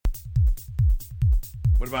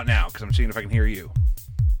What about now? Because I'm seeing if I can hear you.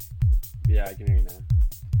 Yeah, I can hear you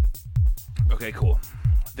now. Okay, cool.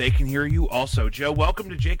 They can hear you also. Joe, welcome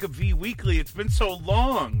to Jacob V Weekly. It's been so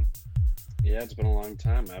long. Yeah, it's been a long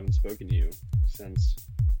time. I haven't spoken to you since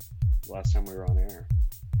the last time we were on air.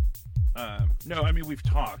 No, I mean, we've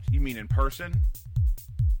talked. You mean in person?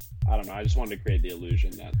 I don't know. I just wanted to create the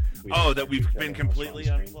illusion that we've been completely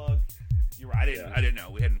unplugged. You're right. I didn't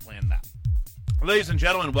know. We hadn't planned that. Ladies and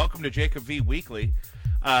gentlemen, welcome to Jacob V Weekly.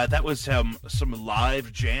 That was some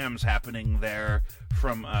live jams happening there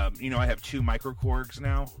from, I have two microcorgs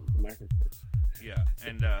now. Yeah,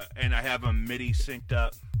 and I have them MIDI synced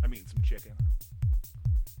up. I'm eating some chicken.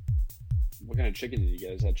 What kind of chicken did you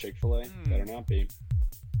get? Is that Chick-fil-A? Better not be.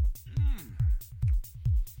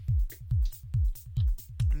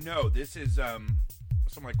 No, this is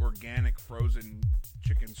some like organic frozen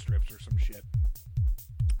chicken strips or some shit.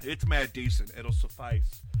 It's mad decent. It'll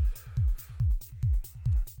suffice.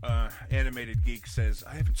 Animated Geek says,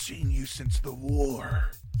 I haven't seen you since the war.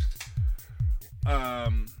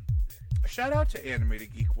 Shout out to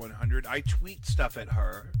Animated Geek 100. I tweet stuff at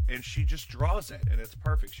her, and she just draws it, and it's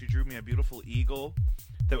perfect. She drew me a beautiful eagle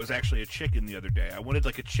that was actually a chicken the other day. I wanted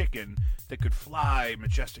like a chicken that could fly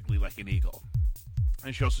majestically like an eagle.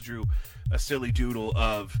 And she also drew a silly doodle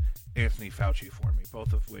of Anthony Fauci for me,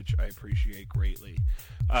 both of which I appreciate greatly.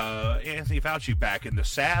 Anthony Fauci back in the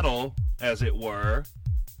saddle, as it were.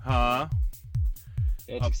 Huh?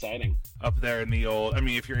 Yeah, it's exciting. Up there in the old... I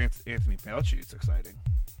mean, if you're Anthony Fauci, it's exciting.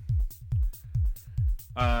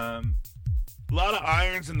 A lot of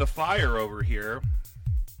irons in the fire over here.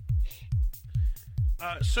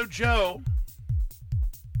 So, Joe,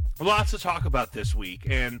 lots to talk about this week.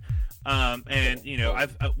 And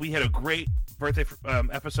we had a great birthday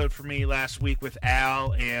episode for me last week with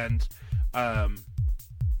Al and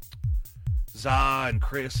Za and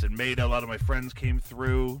Chris and Maida. A lot of my friends came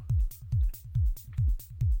through.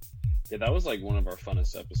 Yeah, that was like one of our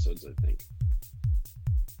funnest episodes, I think.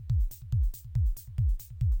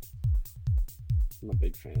 I'm a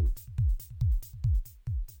big fan.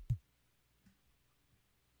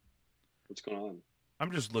 What's going on?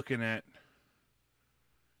 I'm just looking at...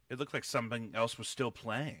 It looked like something else was still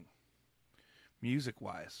playing,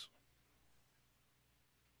 music-wise.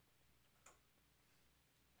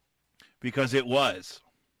 Because it was.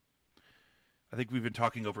 I think we've been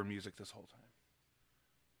talking over music this whole time.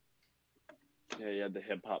 Yeah, you had the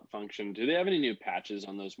hip-hop function. Do they have any new patches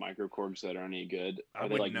on those microcords that are any good? Are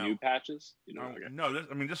they like new patches? No,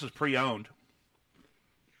 this is pre-owned.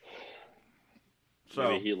 So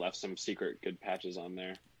maybe he left some secret good patches on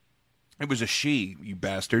there. It was a she, you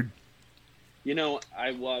bastard.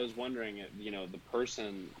 I was wondering, the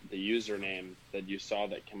person, the username that you saw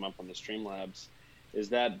that came up on the Streamlabs,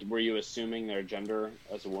 were you assuming their gender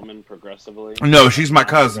as a woman progressively? No, she's my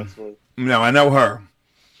cousin. No, I know her.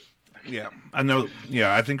 Yeah, I know.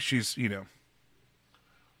 Yeah, I think she's,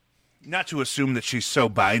 not to assume that she's so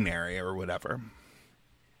binary or whatever.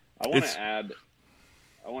 I want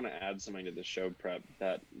to add something to the show prep,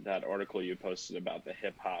 that article you posted about the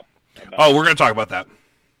hip hop. We're going to talk about that.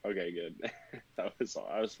 Okay, good. I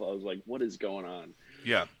was like, what is going on?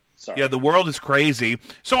 Yeah. Sorry. Yeah, the world is crazy.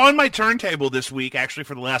 So on my turntable this week, actually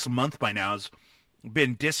for the last month by now, has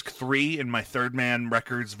been disc 3 in my Third Man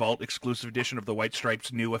Records Vault exclusive edition of the White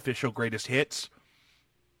Stripes' new official greatest hits.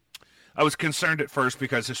 I was concerned at first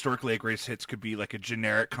because historically a greatest hits could be like a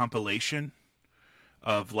generic compilation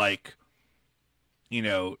of like,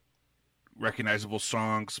 recognizable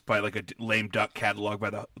songs by like a lame duck catalog by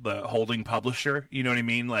the holding publisher. You know what I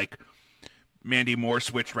mean? Like Mandy Moore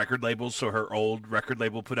switched record labels, so her old record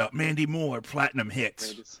label put out Mandy Moore Platinum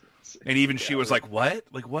Hits. And even she was like, what?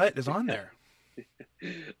 Like, what is on there?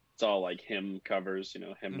 It's all like hymn covers,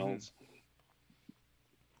 hymnals. Mm-hmm.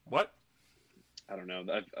 What? I don't know.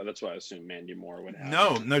 That's what I assume Mandy Moore would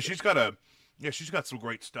have. No, she's got some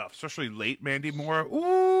great stuff, especially late Mandy Moore.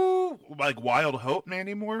 Ooh, like Wild Hope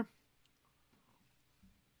Mandy Moore.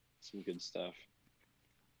 Some good stuff.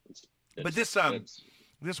 But this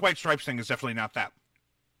White Stripes thing is definitely not that.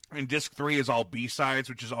 And disc 3 is all B-sides,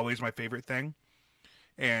 which is always my favorite thing.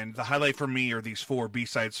 And the highlight for me are these 4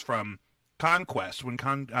 B-sides from Conquest, when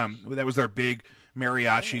that was their big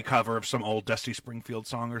mariachi cover of some old Dusty Springfield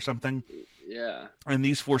song or something. Yeah. And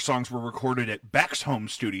these 4 songs were recorded at Beck's home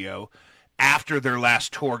studio after their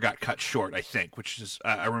last tour got cut short, I think, which is,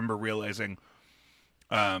 I remember realizing,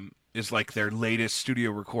 is like their latest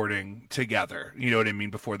studio recording together. You know what I mean?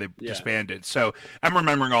 Before they disbanded. So I'm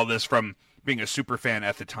remembering all this from being a super fan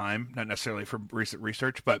at the time, not necessarily from recent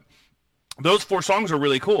research, but those 4 songs are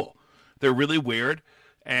really cool. They're really weird.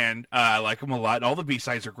 and I like them a lot. And all the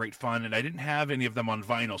B-sides are great fun, and I didn't have any of them on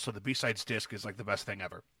vinyl, so the B-sides disc is like the best thing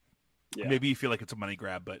ever. Yeah. Maybe you feel like it's a money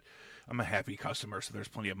grab, but I'm a happy customer, so there's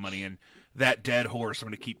plenty of money in that dead horse. I'm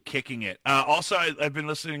going to keep kicking it. Also, I've been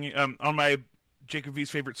listening on my Jacob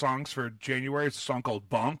V's favorite songs for January. It's a song called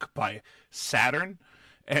Bonk by Saturn,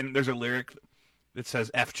 and there's a lyric that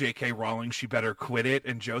says, F J.K. Rowling, she better quit it,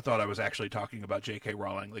 and Joe thought I was actually talking about J.K.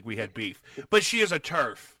 Rowling, like we had beef. But she is a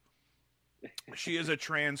TERF. She is a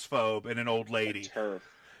transphobe and an old lady. TERF.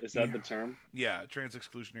 Is that the term? Yeah,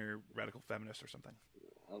 trans-exclusionary radical feminist or something.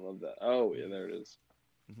 I love that. Oh, yeah, there it is.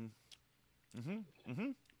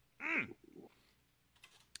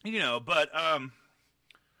 You know, but I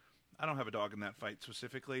don't have a dog in that fight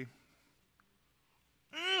specifically.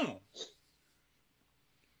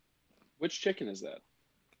 Which chicken is that?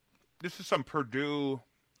 This is some Purdue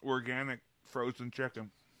organic frozen chicken.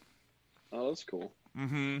 Oh, that's cool.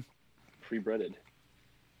 Mm-hmm. Pre-breaded.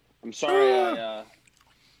 I'm sorry,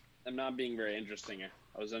 I'm not being very interesting.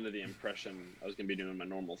 I was under the impression I was going to be doing my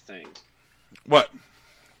normal thing. What?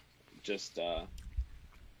 Just, Yeah,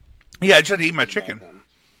 I just had to eat my chicken.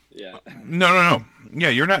 Yeah. No. Yeah,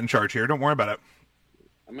 you're not in charge here. Don't worry about it.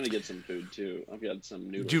 I'm going to get some food, too. I've got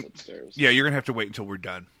some noodles upstairs. Yeah, you're going to have to wait until we're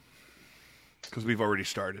done. Because we've already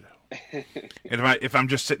started. And if I'm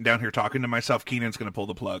just sitting down here talking to myself, Keenan's going to pull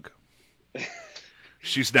the plug.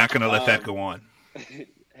 She's not going to let that go on.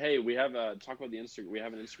 Hey, we have talk about the Instagram. We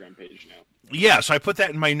have an Instagram page now. Yeah, so I put that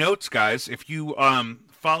in my notes, guys. If you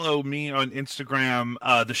follow me on Instagram,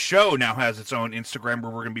 the show now has its own Instagram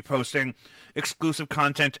where we're going to be posting exclusive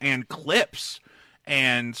content and clips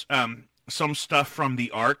and some stuff from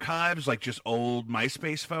the archives, like just old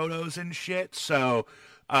MySpace photos and shit. So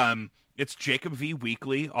it's Jacob V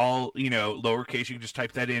Weekly, all, lowercase. You can just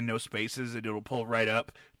type that in, no spaces, and it'll pull right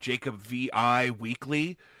up. Jacob VI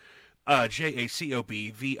Weekly.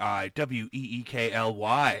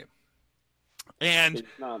 JACOBVIWEEKLY. And it's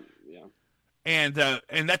not, yeah. And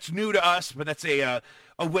that's new to us, but that's a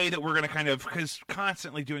way that we're going to kind of, because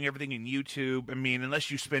constantly doing everything in YouTube, I mean,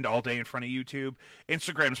 unless you spend all day in front of YouTube,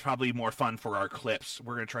 Instagram's probably more fun for our clips.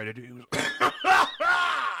 We're going to try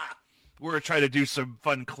to do some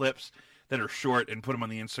fun clips that are short and put them on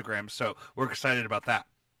the Instagram, so we're excited about that.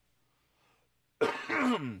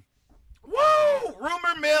 Woo!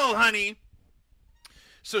 Rumor mill, honey.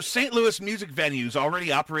 So St. Louis music venues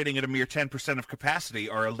already operating at a mere 10% of capacity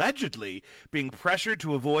are allegedly being pressured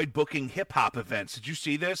to avoid booking hip-hop events. Did you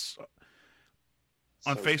see this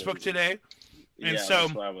on Facebook today? And yeah, so,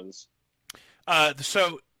 that's what I was.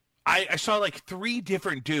 So I saw like 3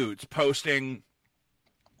 different dudes posting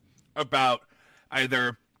about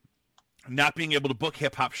either not being able to book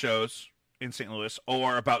hip-hop shows in St. Louis,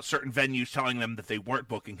 or about certain venues telling them that they weren't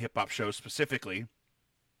booking hip-hop shows specifically.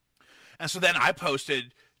 And so then I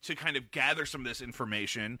posted to kind of gather some of this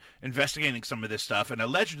information, investigating some of this stuff, and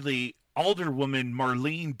allegedly Alderwoman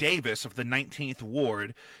Marlene Davis of the 19th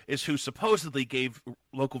Ward is who supposedly gave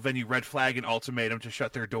local venue Red Flag an ultimatum to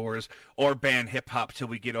shut their doors or ban hip-hop till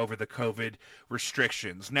we get over the COVID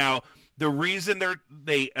restrictions. Now, the reason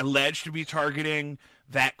they allege to be targeting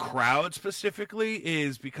that crowd specifically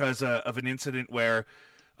is because of an incident where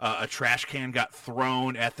a trash can got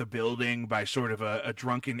thrown at the building by sort of a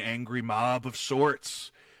drunken, angry mob of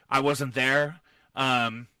sorts. I wasn't there.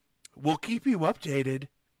 We'll keep you updated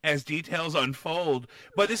as details unfold.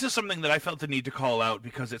 But this is something that I felt the need to call out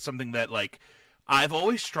because it's something that, like, I've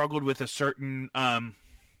always struggled with a certain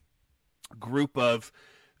group of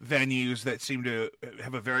venues that seem to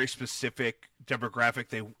have a very specific demographic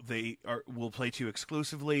they will play to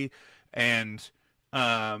exclusively, and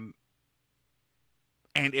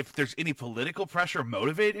if there's any political pressure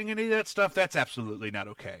motivating any of that stuff, that's absolutely not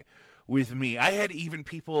okay with me. I had even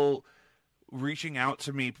people reaching out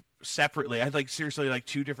to me separately. I had seriously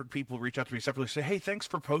 2 different people reach out to me separately, say, "Hey, thanks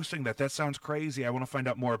for posting that. That sounds crazy. I want to find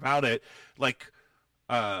out more about it."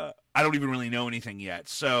 I don't even really know anything yet.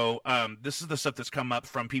 So this is the stuff that's come up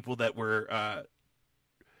from people that were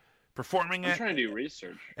performing I'm trying to do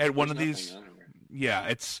research at one of these. Yeah,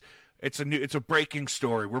 it's a breaking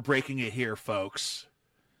story. We're breaking it here, folks.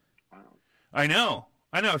 Wow. I know.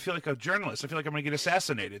 I feel like a journalist. I feel like I'm going to get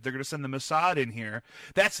assassinated. They're going to send the Mossad in here.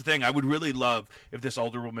 That's the thing. I would really love if this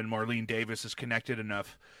Alderwoman Marlene Davis is connected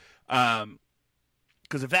enough.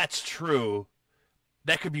 Because if that's true,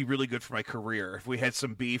 that could be really good for my career. If we had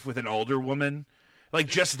some beef with an Alderwoman,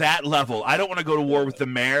 just that level. I don't want to go to war with the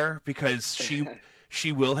mayor because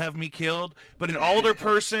she will have me killed. But an alder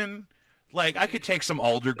person, I could take some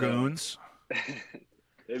alder goons.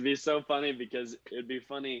 It'd be so funny because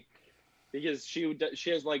she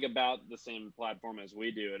has about the same platform as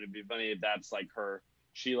we do. It'd be funny if that's her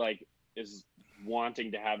she like is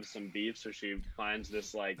wanting to have some beef, so she finds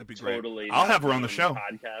this like That'd be great. totally. I'll have her on the show.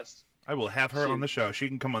 Podcast. I will have her on the show. She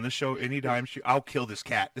can come on this show anytime. I'll kill this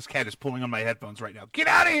cat. This cat is pulling on my headphones right now. Get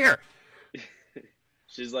out of here!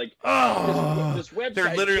 She's like, oh, this website.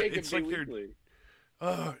 They're literally. Jacob It's like Weekly.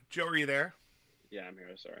 Oh, Joe, are you there? Yeah, I'm here.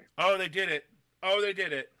 Sorry. Oh, they did it. Oh, they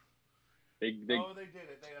did it. They did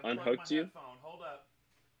it. They unhooked you. Headphone. Hold up.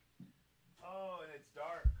 Oh, and it's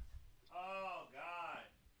dark. Oh God.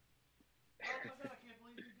 Oh my God! I can't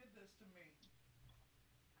believe he did this to me.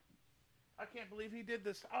 I can't believe he did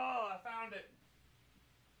this. Oh, I found it.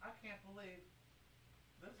 I can't believe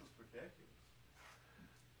this is ridiculous.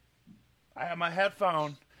 I have my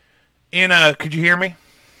headphone in a. Could you hear me?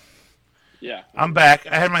 Yeah. I'm back.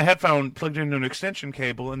 I had my headphone plugged into an extension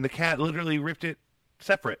cable, and the cat literally ripped it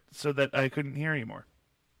separate so that I couldn't hear anymore.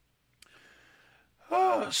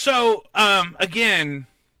 Oh, so, again,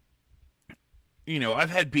 I've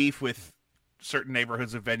had beef with certain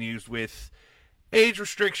neighborhoods of venues with age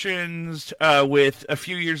restrictions. With a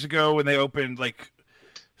few years ago when they opened, like,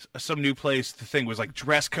 some new place, the thing was, like,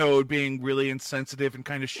 dress code being really insensitive and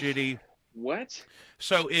kind of shitty. What?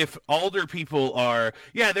 So if older people are,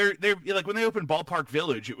 they're like when they opened Ballpark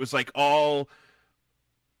Village, it was like all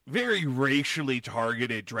very racially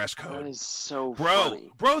targeted dress code. That is so funny. funny.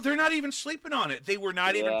 Bro, they're not even sleeping on it. They were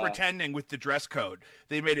not even pretending with the dress code.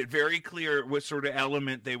 They made it very clear what sort of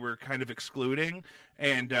element they were kind of excluding,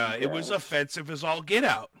 and it was offensive as all get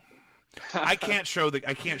out. I can't show the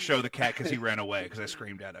cat because he ran away because I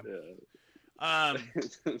screamed at him. Yeah.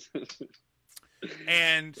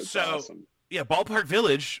 And That's so. Awesome. Yeah, Ballpark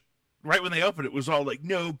Village, right when they opened it, was all like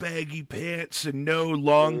no baggy pants and no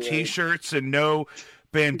long T-shirts and no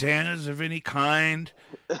bandanas of any kind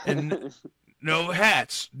and no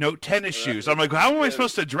hats, no tennis shoes. I'm like, how am I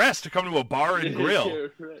supposed to dress to come to a bar and grill?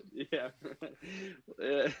 Yeah.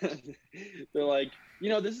 They're like,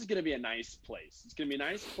 this is going to be a nice place. It's going to be a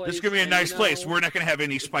nice place. This is going to be a nice place. We're not going to have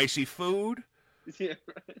any spicy food. Yeah.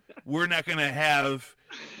 We're not going to have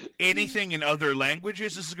anything in other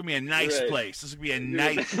languages. This is going to be a nice place. This is going to be a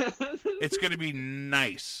nice. It's going to be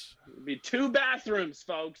nice. It'll be 2 bathrooms,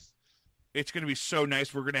 folks. It's going to be so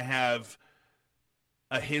nice. We're going to have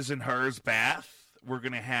a his and hers bath. We're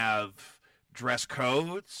going to have dress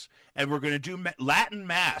codes, and we're going to do Latin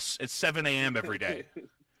mass at 7 a.m. every day.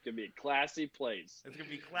 It's going to be a classy place. It's going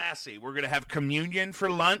to be classy. We're going to have communion for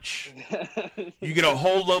lunch. You get a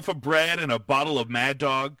whole loaf of bread and a bottle of Mad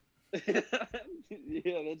Dog. Yeah,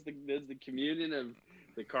 that's the communion of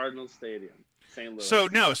the Cardinal Stadium, St. Louis.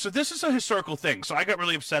 So this is a historical thing. So I got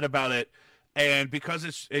really upset about it, and because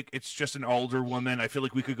it's just an older woman, I feel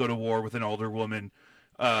like we could go to war with an older woman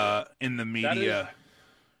in the media.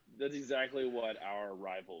 That's exactly what our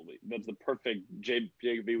rivalry. That's the perfect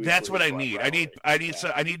JB. That's what I need. I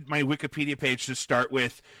need my Wikipedia page to start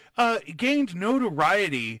with. Gained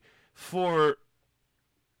notoriety for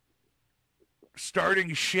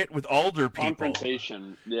starting shit with older people.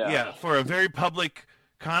 Confrontation. Yeah. Yeah, for a very public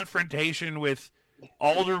confrontation with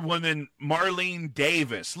older woman Marlene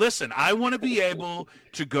Davis. Listen, I want to be able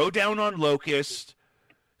to go down on Locust,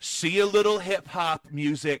 see a little hip hop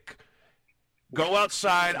music. Go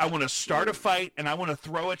outside, I want to start a fight, and I want to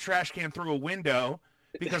throw a trash can through a window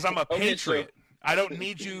because I'm a patriot. I don't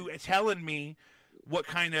need you telling me what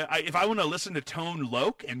kind of... if I want to listen to Tone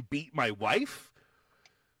Loc and beat my wife,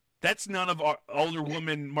 that's none of our older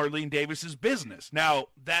woman Marlene Davis's business. Now,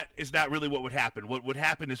 that is not really what would happen. What would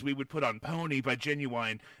happen is we would put on Pony by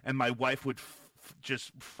Genuine, and my wife would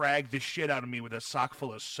just frag the shit out of me with a sock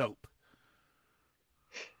full of soap.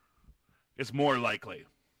 It's more likely.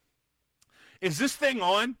 Is this thing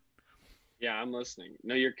on? Yeah, I'm listening.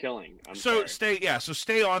 No, you're killing. So stay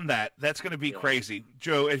on that. That's going to be crazy.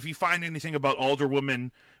 Joe, if you find anything about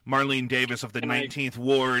Alderwoman Marlene Davis of the 19th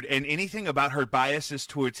Ward and anything about her biases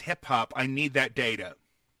towards hip hop, I need that data.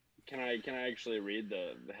 Can I actually read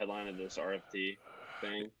the headline of this RFT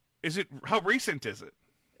thing? How recent is it?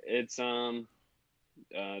 It's never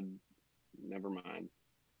mind.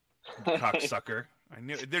 Cocksucker. I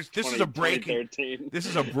knew this is a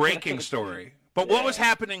breaking story. But what was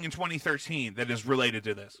happening in 2013 that is related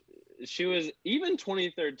to this? Even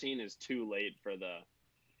 2013 is too late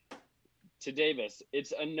to Davis.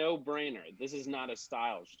 It's a no-brainer. This is not a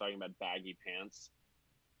style. She's talking about baggy pants.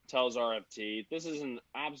 Tells RFT, this is an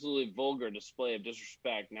absolutely vulgar display of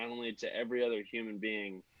disrespect, not only to every other human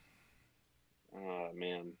being. Oh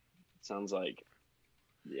man, it sounds like,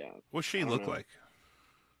 What's she look like?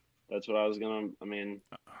 That's what I was gonna. I mean,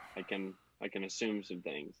 I can assume some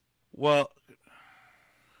things. Well, I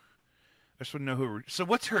just want to know so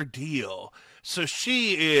what's her deal? So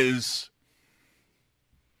she is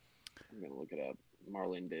I'm gonna look it up.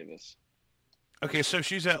 Marlene Davis. Okay, so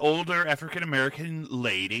she's an older African American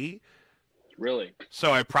lady. Really?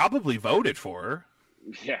 So I probably voted for her.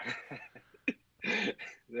 Yeah.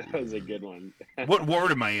 That was a good one. What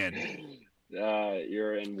ward am I in?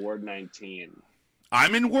 You're in Ward 19.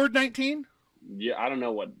 I'm in Ward 19? Yeah, I don't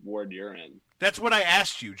know what ward you're in. That's what I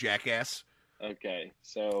asked you, jackass. Okay,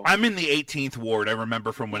 so I'm in the 18th ward, I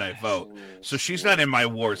remember from when I vote. So she's not in my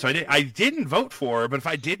ward. So I didn't vote for her, but if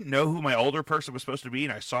I didn't know who my older person was supposed to be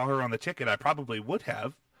and I saw her on the ticket, I probably would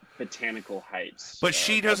have. Botanical Heights. But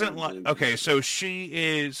she doesn't like. Okay, so she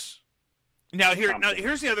is. Now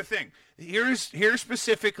here's the other thing. Here's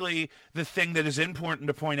specifically the thing that is important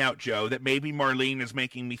to point out, Joe, that maybe Marlene is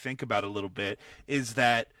making me think about a little bit, is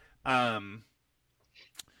that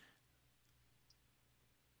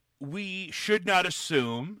we should not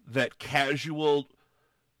assume that casual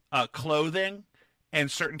clothing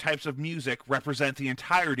and certain types of music represent the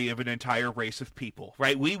entirety of an entire race of people,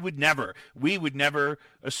 right? We would never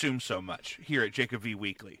assume so much here at Jacob V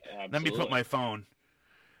Weekly. Absolutely. Let me put my phone.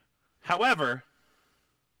 However,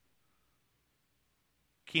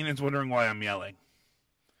 Keenan's wondering why I'm yelling.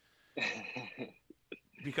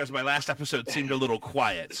 Because my last episode seemed a little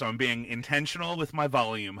quiet, so I'm being intentional with my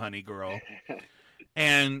volume, honey girl.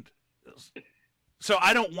 And so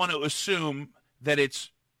I don't want to assume that it's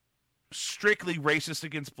strictly racist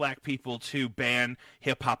against black people to ban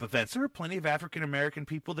hip-hop events. There are plenty of African-American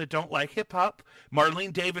people that don't like hip-hop.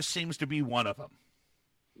 Marlene Davis seems to be one of them,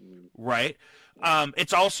 right?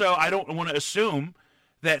 It's also, I don't want to assume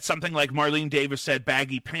that something like Marlene Davis said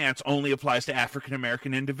baggy pants only applies to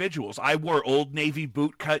African-American individuals. I wore Old Navy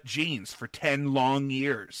bootcut jeans for 10 long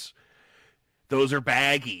years. Those are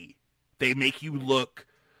baggy. They make you look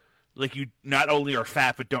like you not only are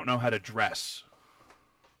fat, but don't know how to dress.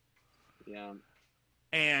 Yeah.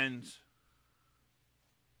 And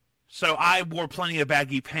so I wore plenty of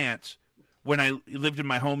baggy pants when I lived in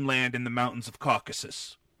my homeland in the mountains of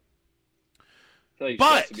Caucasus. I feel like you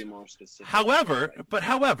have to be more specific.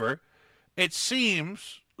 However, it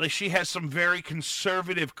seems like she has some very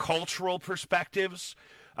conservative cultural perspectives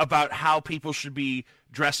about how people should be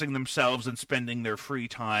dressing themselves and spending their free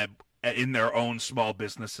time in their own small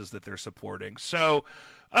businesses that they're supporting. So,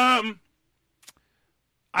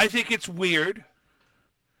 I think it's weird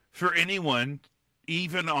for anyone,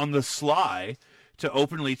 even on the sly, to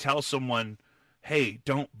openly tell someone, hey,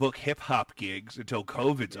 don't book hip-hop gigs until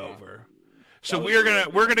COVID's over. So we're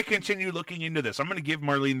gonna continue looking into this. I'm gonna give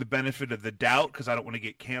Marlene the benefit of the doubt because I don't want to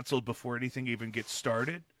get canceled before anything even gets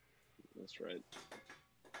started. That's right.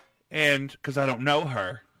 And because I don't know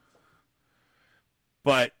her.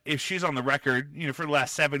 But if she's on the record, for the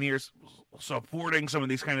last 7 years supporting some of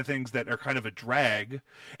these kind of things that are kind of a drag,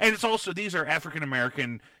 and it's also, these are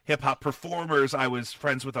African-American hip-hop performers I was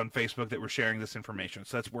friends with on Facebook that were sharing this information,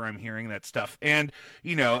 so that's where I'm hearing that stuff. And,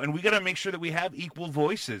 and we got to make sure that we have equal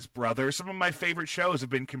voices, brother. Some of my favorite shows have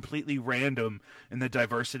been completely random in the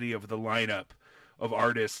diversity of the lineup of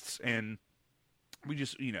artists, and we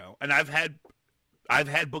just, and I've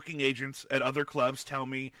had booking agents at other clubs tell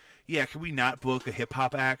me, yeah, can we not book a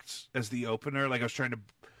hip-hop act as the opener? Like, I was trying to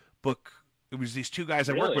book, it was these two guys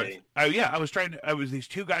I worked with. I was these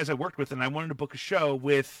two guys I worked with, and I wanted to book a show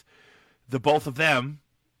with the both of them,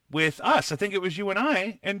 with us. I think it was you and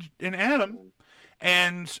I, and Adam.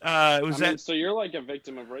 And it was so you're like a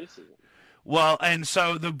victim of racism. Well, and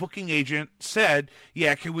so the booking agent said,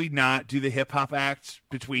 yeah, can we not do the hip-hop act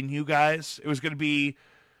between you guys? It was going to be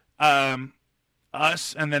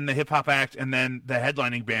us, and then the hip-hop act, and then the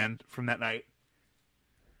headlining band from that night.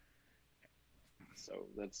 So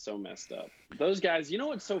that's so messed up. Those guys, you know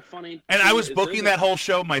what's so funny? And I was booking that whole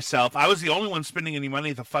show myself. I was the only one spending any money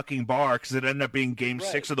at the fucking bar because it ended up being Game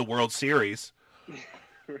 6 of the World Series.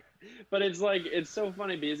 But it's so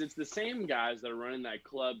funny because it's the same guys that are running that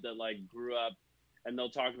club that grew up, and they'll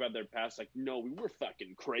talk about their past like, no, we were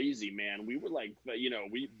fucking crazy, man. We were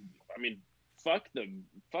fuck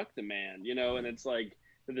the man, and it's like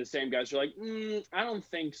the same guys are like, I don't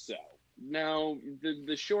think so. No,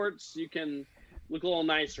 the shorts, you can look a little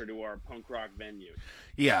nicer to our punk rock venue.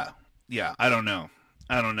 Yeah, I don't know.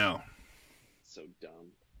 So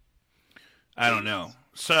dumb. I don't know.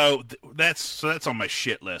 So that's on my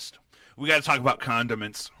shit list. We got to talk about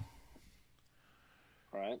condiments.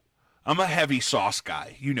 All right. I'm a heavy sauce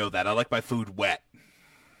guy. You know that. I like my food wet.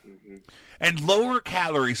 Mm-hmm. And lower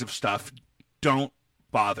calories of stuff don't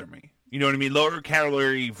bother me. You know what I mean? Lower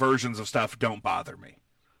calorie versions of stuff don't bother me.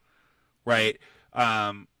 Right?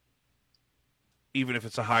 Even if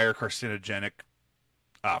it's a higher carcinogenic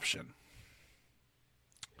option.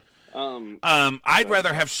 I'd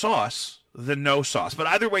rather have sauce than no sauce. But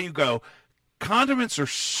either way you go, condiments are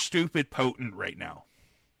stupid potent right now.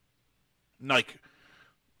 Like,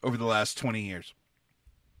 over the last 20 years.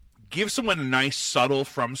 Give someone a nice, subtle,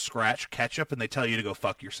 from-scratch ketchup, and they tell you to go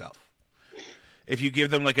fuck yourself. If you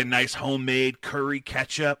give them, like, a nice homemade curry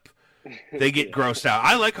ketchup, they get grossed out.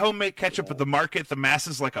 I like homemade ketchup at the market. The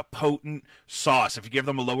masses like a potent sauce. If you give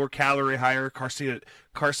them a lower calorie, higher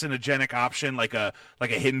carcinogenic option, like a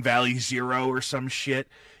Hidden Valley Zero or some shit,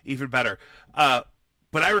 even better. But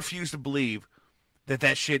I refuse to believe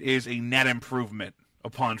that shit is a net improvement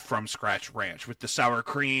upon from scratch ranch with the sour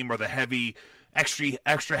cream or the heavy,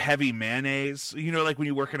 extra heavy mayonnaise. You know, like when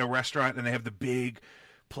you work in a restaurant and they have the big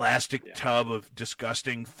plastic tub of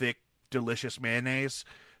disgusting, thick, delicious mayonnaise.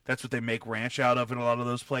 That's what they make ranch out of in a lot of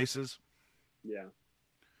those places. Yeah.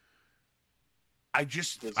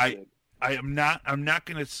 I'm not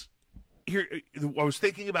going to here. I was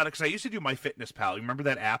thinking about it because I used to do MyFitnessPal. You remember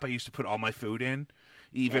that app I used to put all my food in,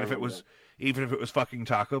 even if it was fucking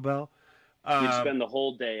Taco Bell. You'd spend the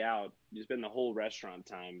whole day out. You spend the whole restaurant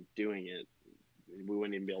time doing it. We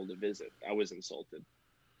wouldn't even be able to visit. I was insulted.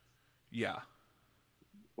 Yeah.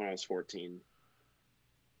 When I was 14.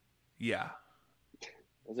 Yeah.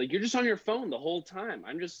 I was like, you're just on your phone the whole time.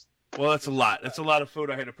 Well, that's a lot. That's a lot of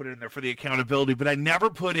food I had to put in there for the accountability, but I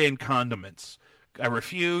never put in condiments. I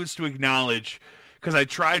refuse to acknowledge, because I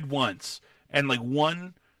tried once, and like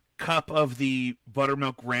 1 cup of the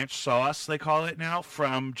buttermilk ranch sauce, they call it now,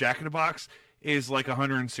 from Jack in the Box, is like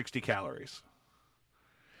 160 calories.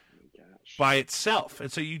 Oh my gosh. By itself.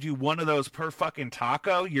 And so you do one of those per fucking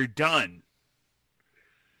taco, you're done.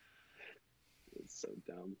 It's so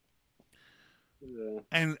dumb. Yeah.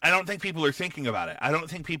 And I don't think people are thinking about it. I don't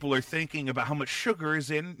think people are thinking about how much sugar is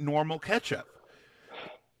in normal ketchup.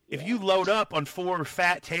 If you load up on 4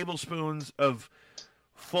 fat tablespoons of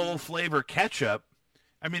full flavor ketchup,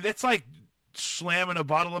 I mean, that's like slamming a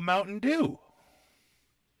bottle of Mountain Dew.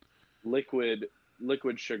 Liquid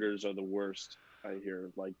sugars are the worst. I hear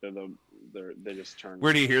like they just turn.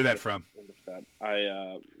 Where do you hear that from? Fat.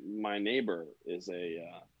 My neighbor is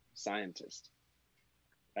a scientist,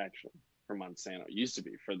 actually. For Monsanto. Used to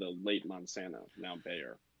be for the late Monsanto, now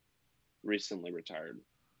Bayer. Recently retired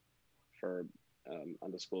for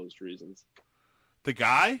undisclosed reasons. The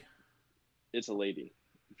guy? It's a lady.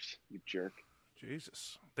 You jerk.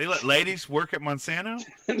 Jesus. They let ladies work at Monsanto?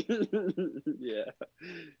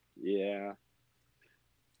 Yeah.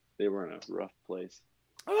 They were in a rough place.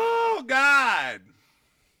 Oh, God.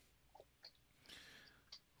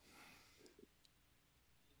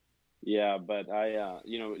 Yeah, but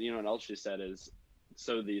you know what else she said is,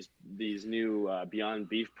 so these new Beyond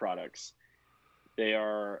Beef products, they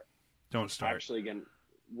are Don't start. Actually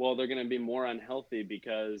they're gonna be more unhealthy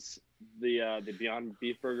because the Beyond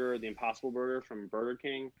Beef burger, the Impossible Burger from Burger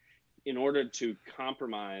King, in order to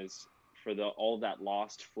compromise for all that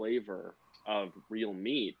lost flavor of real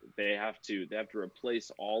meat, they have to replace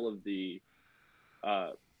all of the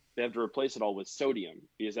they have to replace it all with sodium,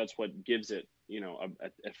 because that's what gives it,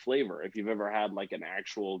 a flavor. If you've ever had like an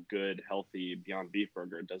actual good healthy Beyond Beef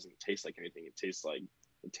burger, it doesn't taste like anything. It tastes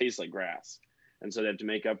like grass. And so they have to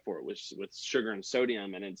make up for it with sugar and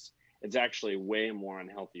sodium, and it's actually way more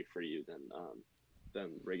unhealthy for you than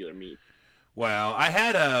regular meat. Well, I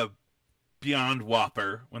had a Beyond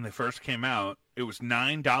Whopper when they first came out. It was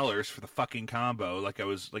 $9 for the fucking combo, like I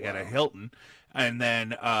was like at a Hilton, and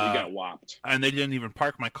then you got whopped, and they didn't even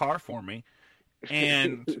park my car for me,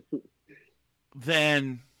 and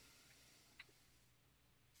then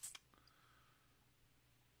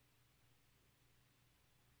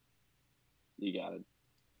you got it.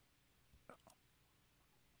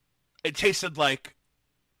 It tasted like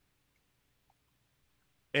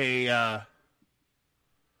a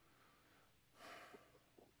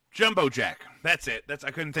Jumbo Jack. That's it.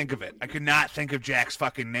 I couldn't think of it. I could not think of Jack's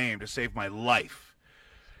fucking name to save my life.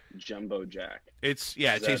 Jumbo Jack. It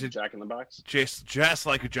tasted Jack in the Box. Just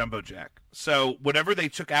like a Jumbo Jack. So whatever they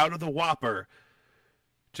took out of the Whopper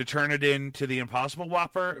to turn it into the Impossible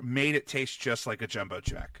Whopper made it taste just like a Jumbo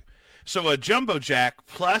Jack. So a Jumbo Jack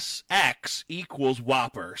plus X equals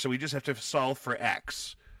Whopper. So we just have to solve for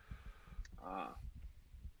X.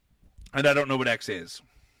 And I don't know what X is.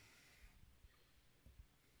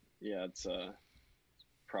 Yeah, it's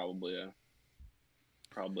probably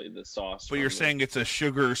the sauce. But you're saying it's a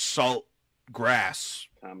sugar, salt, grass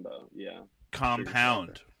combo, yeah.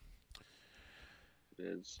 Compound. It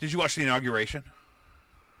is. Did you watch the inauguration?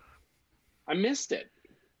 I missed it.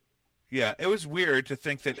 Yeah, it was weird to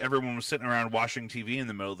think that everyone was sitting around watching TV in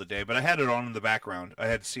the middle of the day, but I had it on in the background. I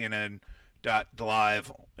had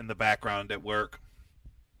CNN.live in the background at work.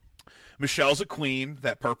 Michelle's a queen.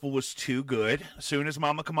 That purple was too good. As soon as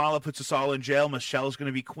Mama Kamala puts us all in jail, Michelle's going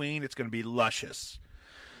to be queen. It's going to be luscious.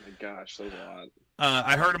 Oh my gosh, there's a lot.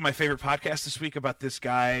 I heard on my favorite podcast this week about this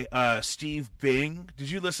guy, Steve Bing.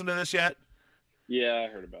 Did you listen to this yet? Yeah,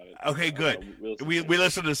 I heard about it. Okay, good. We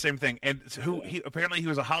listened to the same thing. And apparently he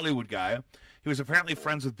was a Hollywood guy. He was apparently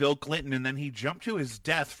friends with Bill Clinton, and then he jumped to his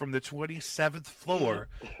death from the 27th floor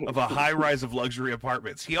of a high-rise of luxury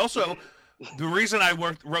apartments. He also, the reason I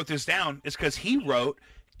wrote this down is because he wrote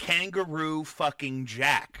Kangaroo fucking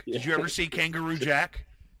Jack. Did you ever see Kangaroo Jack?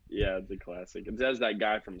 Yeah, it's a classic. It has that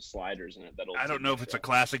guy from Sliders in it. I don't know if it's a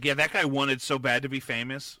classic. Yeah, that guy wanted so bad to be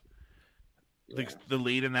famous. Yeah. The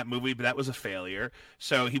lead in that movie, but that was a failure.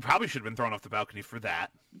 So he probably should have been thrown off the balcony for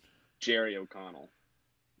that. Jerry O'Connell.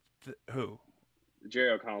 Who?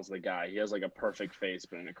 Jerry O'Connell's the guy. He has like a perfect face,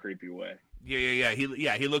 but in a creepy way. Yeah.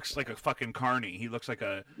 He looks like a fucking carny. He looks like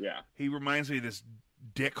a. Yeah. He reminds me of this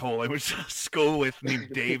dickhole I went to school with named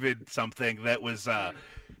David something that was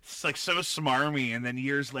it's like so smarmy. And then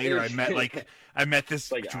years later, I met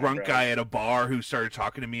this like drunk guy at a bar who started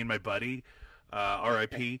talking to me and my buddy,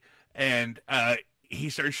 R.I.P. And he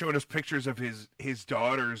started showing us pictures of his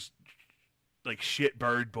daughter's like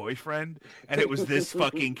shitbird boyfriend, and it was this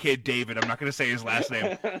fucking kid David. I'm not gonna say his last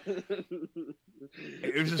name.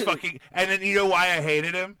 It was just fucking. And then you know why I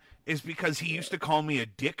hated him is because he used to call me a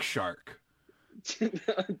dick shark.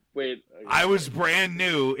 Wait. I was brand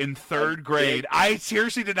new in third grade. I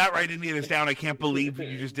seriously did not write any of this down. I can't believe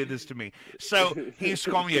you just did this to me. So he used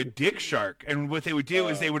to call me a dick shark, and what they would do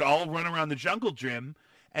is they would all run around the jungle gym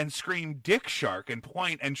and scream dick shark and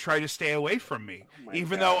point and try to stay away from me,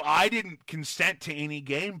 even though I didn't consent to any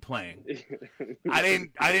game playing. I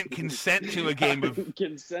didn't consent to a game of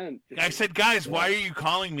consent. I said, guys, why are you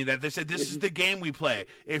calling me that? They said, this is the game we play.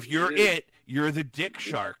 If you're you're the dick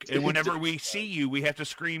shark. And whenever we see you, we have to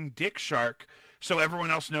scream dick shark so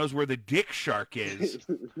everyone else knows where the dick shark is.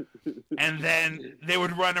 And then they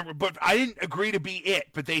would run over. But I didn't agree to be it.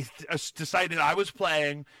 But they decided I was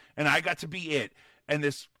playing and I got to be it. And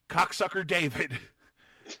this cocksucker David,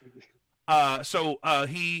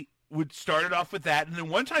 he would start it off with that, and then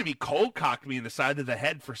one time he cold cocked me in the side of the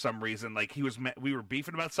head for some reason. Like we were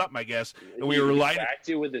beefing about something, I guess, and we were lighting. Back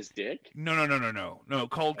you with his dick? No.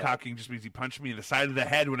 Cold cocking just means he punched me in the side of the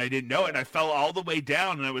head when I didn't know it, and I fell all the way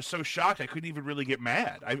down, and I was so shocked I couldn't even really get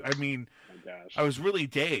mad. I mean, oh my gosh. I was really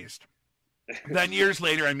dazed. Then years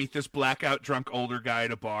later, I meet this blackout drunk older guy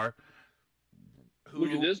at a bar.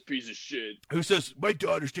 Look at this piece of shit. Who says my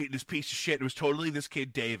daughter's dating this piece of shit? It was totally this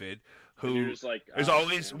kid David, who just like, was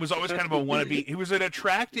always kind of a wannabe. He was an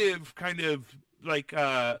attractive kind of like,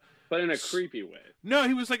 but in a creepy way. No,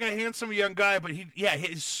 he was like a handsome young guy, but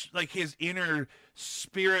his inner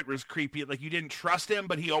spirit was creepy. Like you didn't trust him,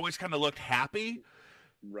 but he always kind of looked happy.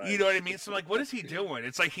 Right. You know what I mean? So like, what is he doing?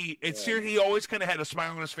 It's like he always kind of had a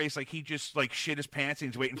smile on his face, like he just like shit his pants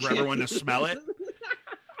and he's waiting for everyone to smell it.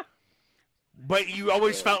 But you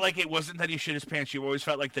always felt like it wasn't that he shit his pants. You always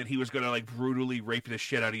felt like that he was going to like brutally rape the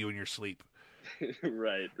shit out of you in your sleep.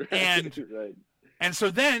 Right. And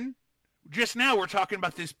so then, just now we're talking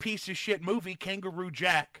about this piece of shit movie, Kangaroo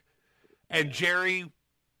Jack, and Jerry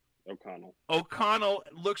O'Connell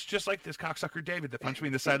looks just like this cocksucker David that punched me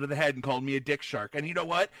in the side of the head and called me a dick shark. And you know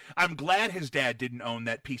what? I'm glad his dad didn't own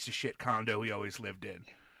that piece of shit condo he always lived in.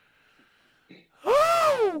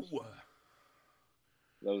 Oh!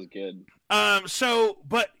 That was good.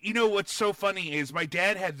 But you know what's so funny is my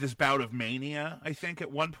dad had this bout of mania, I think,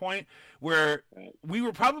 at one point where we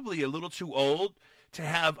were probably a little too old to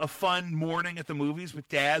have a fun morning at the movies with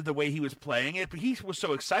Dad the way he was playing it, but he was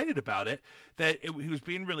so excited about it that he was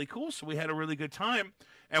being really cool, so we had a really good time,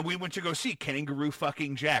 and we went to go see Kangaroo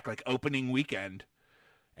fucking Jack, like opening weekend.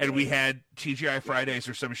 And we had TGI Fridays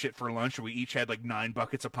or some shit for lunch, and we each had like 9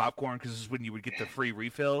 buckets of popcorn because this is when you would get the free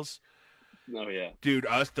refills. Oh, yeah. Dude,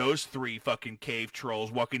 those 3 fucking cave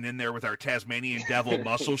trolls walking in there with our Tasmanian Devil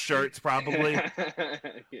muscle shirts, probably.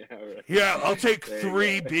 Yeah, right. Yeah, I'll take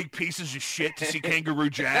 3 big pieces of shit to see Kangaroo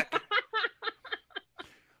Jack.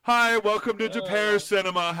 Hi, welcome to Depare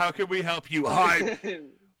Cinema. How can we help you? Hi,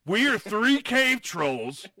 we are 3 cave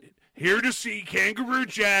trolls here to see Kangaroo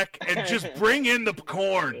Jack and just bring in the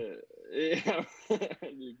corn. Yeah.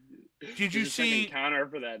 Did you see? Counter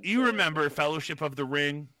for that. You remember Fellowship of the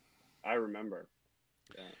Ring? I remember.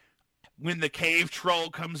 Yeah. When the cave troll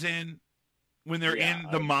comes in, when they're in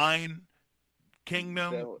the mine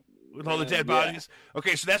kingdom with all the dead bodies.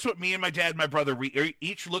 Okay, so that's what me and my dad and my brother, we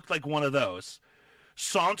each looked like one of those.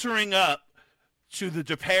 Sauntering up to the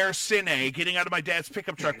De Pere Cine, getting out of my dad's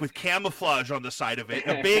pickup truck with camouflage on the side of it,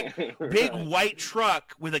 a big Right. white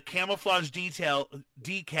truck with a camouflage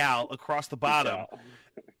decal across the bottom,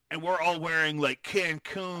 and we're all wearing like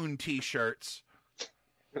Cancun t-shirts,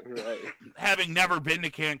 Right. having never been to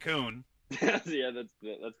Cancun. Yeah,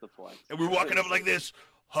 that's the flex. And we're walking up like this.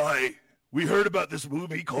 Hi, we heard about this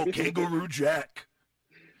movie called Kangaroo Jack.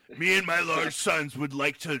 Me and my large sons would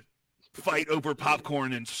like to fight over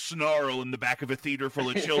popcorn and snarl in the back of a theater full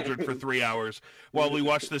of children for 3 hours while we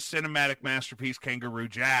watch the cinematic masterpiece Kangaroo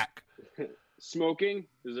Jack. Smoking?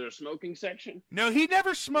 Is there a smoking section? No, he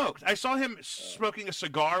never smoked. I saw him smoking a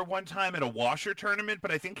cigar one time at a washer tournament,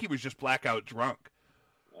 but I think he was just blackout drunk.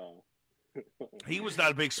 Oh. He was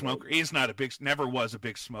not a big smoker. He's not never was a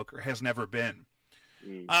big smoker, has never been.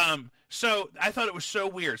 So I thought it was so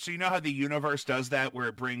weird. So you know how the universe does that, where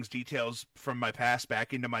it brings details from my past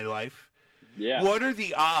back into my life? Yeah. What are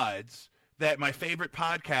the odds that my favorite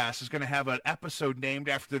podcast is going to have an episode named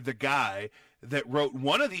after the guy that wrote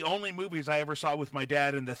one of the only movies I ever saw with my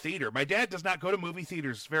dad in the theater? My dad does not go to movie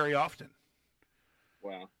theaters very often.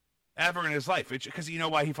 Wow. Ever in his life. Because you know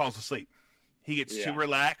why? He falls asleep. He gets too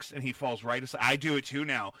relaxed and he falls right asleep. I do it too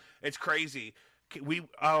now. It's crazy.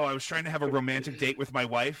 I was trying to have a romantic date with my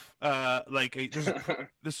wife.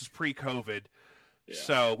 This is pre-COVID. Yeah.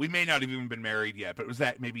 So we may not have even been married yet, but it was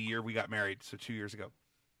that maybe year we got married, so 2 years ago.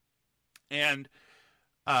 And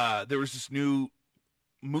there was this new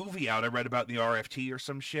movie out I read about in the RFT or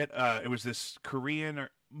some shit. It was this Korean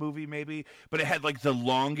movie maybe, but it had like the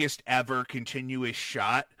longest ever continuous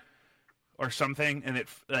shot or something, and it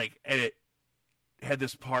had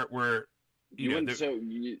this part where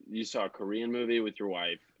you saw a Korean movie with your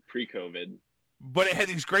wife pre-COVID, but it had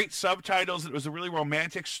these great subtitles. It was a really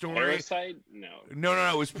romantic story. Parasite? No.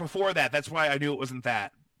 It was before that. That's why I knew it wasn't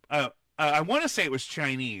that. I want to say it was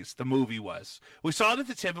Chinese. The movie was. We saw it at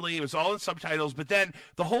the Tivoli. It was all in subtitles. But then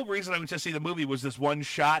the whole reason I went to see the movie was this one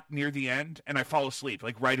shot near the end, and I fall asleep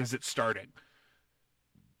like right as it's starting.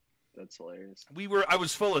 That's hilarious. I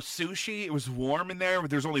was full of sushi. It was warm in there.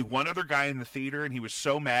 There's only one other guy in the theater, and he was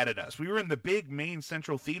so mad at us. We were in the big main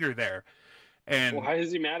central theater there. And why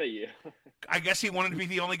is he mad at you? I guess he wanted to be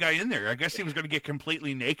the only guy in there. I guess he was going to get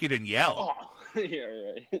completely naked and yell. Oh, yeah,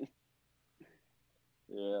 right.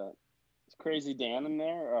 Yeah. Is Crazy Dan in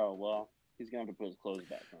there? Oh, well, he's going to have to put his clothes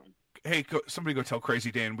back on. Hey, somebody go tell Crazy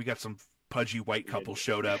Dan we got some pudgy white couple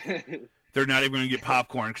showed up. They're not even going to get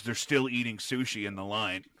popcorn because they're still eating sushi in the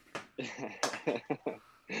line.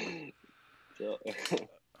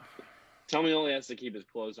 Tommy only has to keep his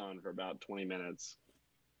clothes on for about 20 minutes.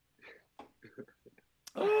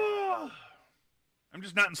 I'm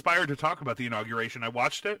just not inspired to talk about the inauguration. I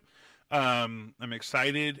watched it. I'm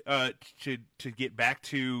excited to get back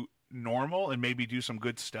to normal and maybe do some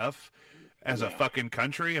good stuff as a fucking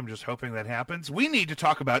country. I'm just hoping that happens. We need to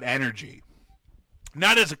talk about energy,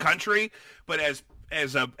 not as a country, but as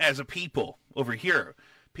a people over here.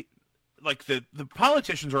 Like the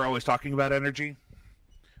politicians are always talking about energy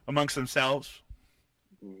amongst themselves.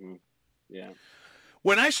 Mm-hmm. Yeah.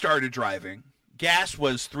 When I started driving, gas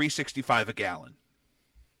was $3.65 a gallon,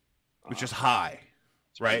 which is high,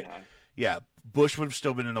 right? High. Yeah. Bush would have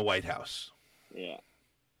still been in the White House. Yeah.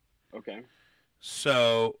 Okay.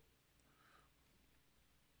 So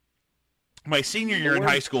my senior year in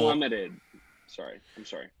high school. Plummeted. I'm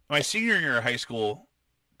sorry. My senior year of high school,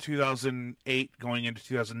 2008 going into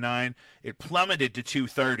 2009, it plummeted to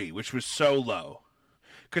 $2.30, which was so low.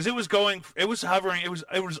 Because it was hovering,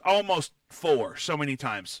 it was almost $4 so many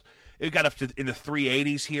times. It got up to in the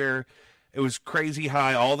 380s here. It was crazy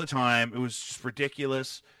high all the time. It was just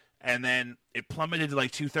ridiculous. And then it plummeted to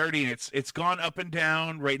like $2.30, and it's gone up and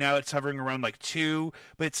down. Right now it's hovering around like $2,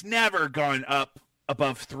 but it's never gone up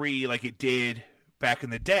above $3 like it did back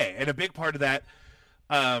in the day. And a big part of that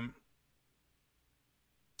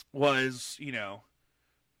was,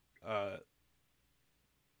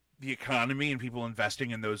 the economy and people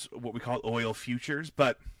investing in those what we call oil futures.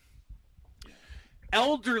 But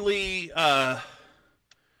elderly right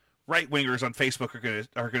wingers on Facebook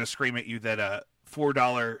are gonna scream at you that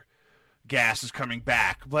 $4 gas is coming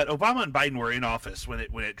back. But Obama and Biden were in office when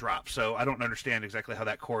it dropped, so I don't understand exactly how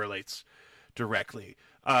that correlates directly.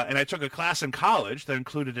 And I took a class in college that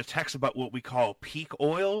included a text about what we call peak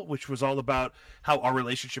oil, which was all about how our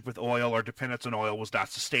relationship with oil, our dependence on oil, was not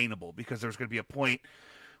sustainable, because there was going to be a point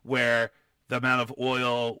where the amount of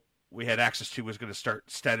oil we had access to was going to start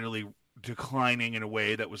steadily declining in a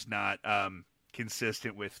way that was not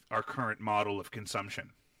consistent with our current model of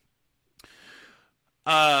consumption.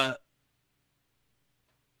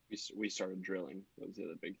 We started drilling. That was the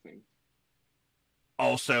other big thing.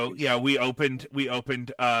 Also, yeah, we opened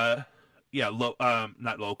not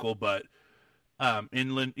local, but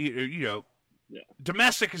inland, Yeah.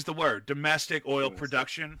 domestic is the word, domestic oil Domestic.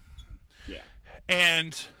 production. Yeah.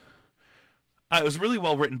 And it was a really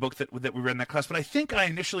well written book that we read in that class, but I think I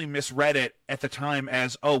initially misread it at the time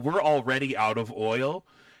as, oh, we're already out of oil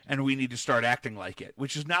and we need to start acting like it,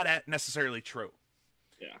 which is not necessarily true.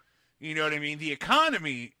 Yeah. You know what I mean? The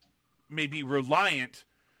economy may be reliant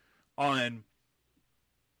on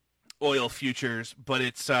oil futures, but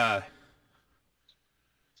it's not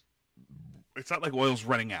like oil's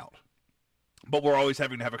running out. But we're always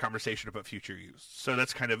having to have a conversation about future use. So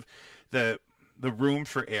that's kind of the room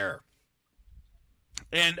for error.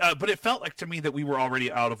 And but it felt like to me that we were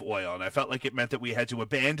already out of oil, and I felt like it meant that we had to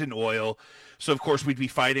abandon oil. So of course we'd be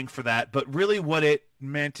fighting for that. But really, what it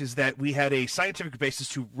meant is that we had a scientific basis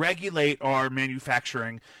to regulate our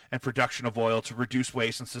manufacturing and production of oil to reduce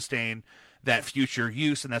waste and sustain that future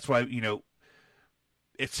use, and that's why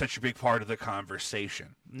it's such a big part of the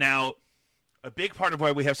conversation. Now, a big part of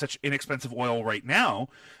why we have such inexpensive oil right now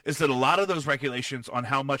is that a lot of those regulations on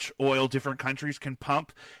how much oil different countries can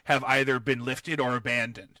pump have either been lifted or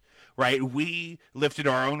abandoned, right? We lifted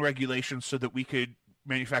our own regulations so that we could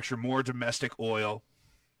manufacture more domestic oil.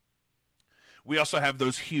 We also have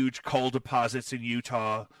those huge coal deposits in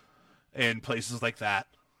Utah and places like that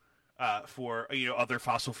for other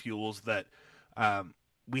fossil fuels that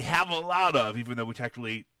we have a lot of, even though we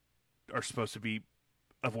technically are supposed to be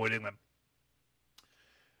avoiding them.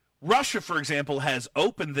 Russia, for example, has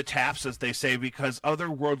opened the taps, as they say, because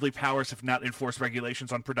other worldly powers have not enforced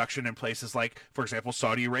regulations on production in places like, for example,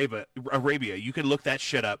 Saudi Arabia. You can look that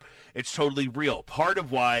shit up. It's totally real. Part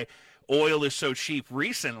of why oil is so cheap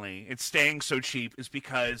recently, it's staying so cheap, is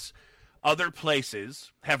because other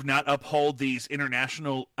places have not upheld these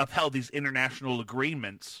international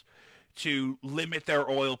agreements to limit their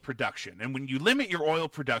oil production. And when you limit your oil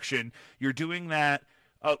production, you're doing that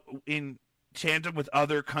in tandem with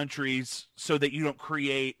other countries so that you don't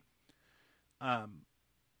create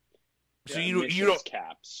you don't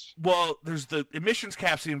caps. Well, there's the emissions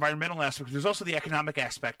caps, the environmental aspect. There's also the economic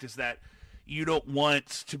aspect, is that you don't want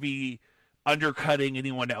to be undercutting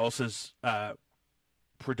anyone else's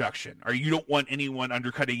production, or you don't want anyone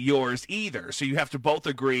undercutting yours either. So you have to both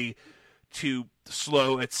agree to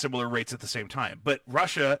slow at similar rates at the same time. But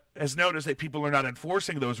Russia has noticed that people are not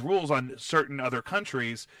enforcing those rules on certain other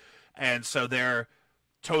countries, and so they're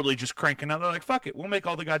totally just cranking out. They're like, fuck it, we'll make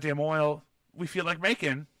all the goddamn oil we feel like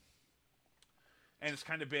making. And it's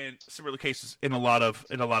kind of been similar cases in a lot of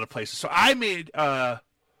places. So I made the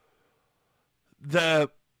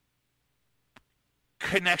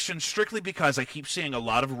connection strictly because I keep seeing a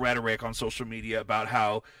lot of rhetoric on social media about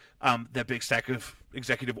how that big stack of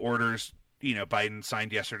executive orders, Biden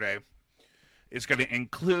signed yesterday, is going to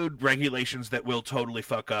include regulations that will totally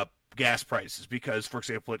fuck up gas prices because, for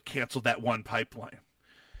example, it canceled that one pipeline.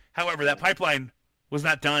 However, that pipeline was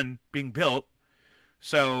not done being built,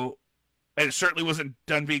 and it certainly wasn't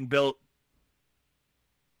done being built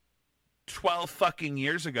 12 fucking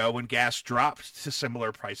years ago when gas dropped to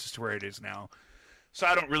similar prices to where it is now. So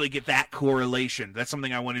I don't really get that correlation. That's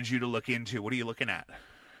something I wanted you to look into. What are you looking at?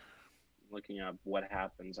 Looking up what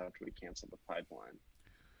happens after we cancel the pipeline.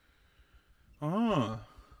 Oh.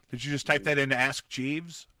 Did you just type that into Ask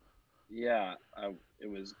Jeeves? Yeah, it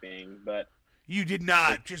was Bing, but you did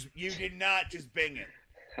not just Bing it.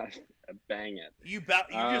 I bang it. You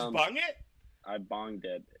just bung it? I bonged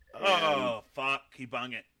it. Oh fuck! He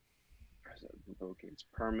bung it. President revoking its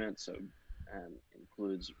permit, and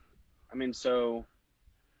includes. I mean, so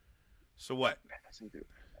what? As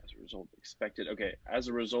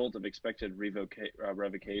a result of expected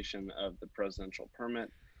revocation of the presidential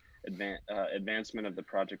permit, advancement of the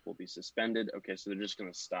project will be suspended. Okay, so they're just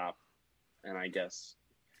going to stop. And I guess,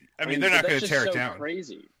 I mean they're not going to tear it down.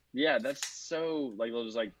 Crazy, yeah. That's so they'll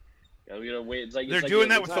just we gotta wait. It's like they're doing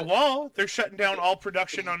that with the wall. They're shutting down all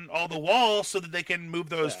production on all the walls so that they can move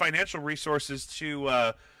those financial resources to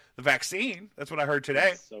the vaccine. That's what I heard today.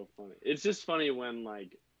 That's so funny. It's just funny when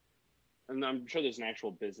and I'm sure there's an actual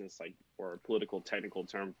business or a political technical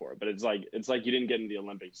term for it, but it's like you didn't get into the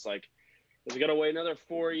Olympics. It's like we gotta wait another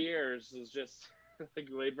 4 years. It's just.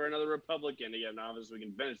 Wait for another Republican to get in office so we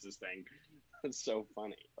can finish this thing. It's so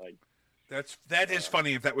funny. That is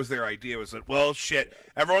funny if that was their idea. Was that, well, shit,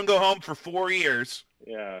 everyone go home for 4 years.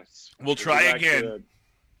 Yeah. We'll try again.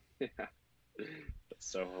 Yeah. That's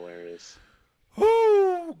so hilarious.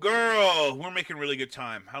 Whoo, girl. We're making really good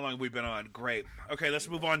time. How long have we been on? Great. Okay, let's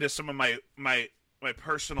move on to some of my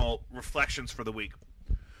personal reflections for the week.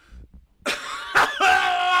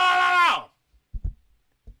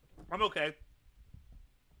 I'm okay.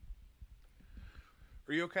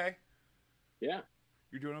 Are you okay? Yeah.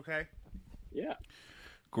 You're doing okay? Yeah.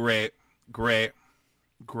 Great.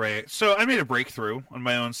 So I made a breakthrough on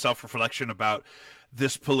my own self-reflection about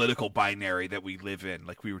this political binary that we live in,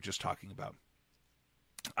 like we were just talking about.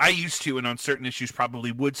 I used to, and on certain issues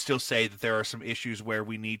probably would still say that there are some issues where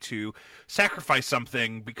we need to sacrifice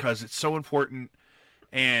something because it's so important.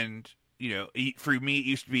 And, you know, for me, it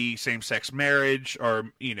used to be same-sex marriage,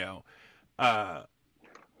 or, you know,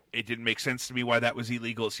 it didn't make sense to me why that was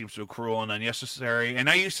illegal. It seems so cruel and unnecessary. And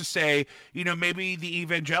I used to say, you know, maybe the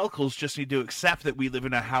evangelicals just need to accept that we live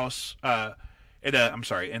in a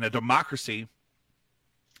in a democracy.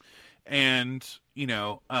 And, you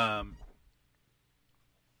know,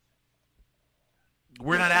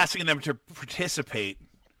 we're not asking them to participate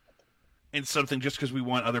in something just because we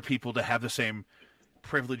want other people to have the same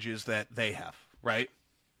privileges that they have, right?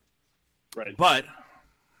 Right. But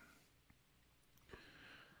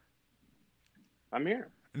I'm here.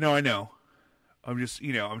 No, I know. I'm just,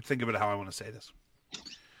 you know, I'm thinking about how I want to say this.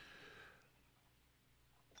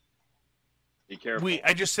 Be careful.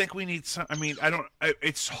 I just think we need some. I mean,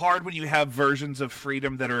 it's hard when you have versions of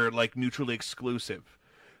freedom that are like mutually exclusive.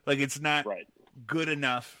 Like it's not good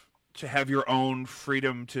enough to have your own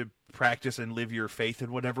freedom to practice and live your faith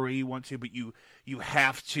in whatever way you want to, but you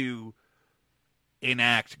have to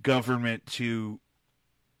enact government to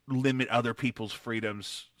limit other people's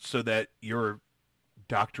freedoms so that your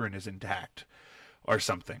doctrine is intact or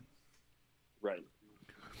something. Right.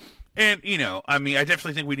 And, you know, I mean, I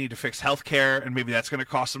definitely think we need to fix healthcare, and maybe that's going to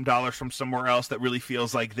cost some dollars from somewhere else that really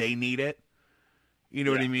feels like they need it. You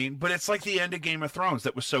know what I mean? But it's like the end of Game of Thrones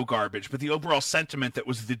that was so garbage, but the overall sentiment that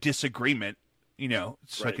was the disagreement, you know,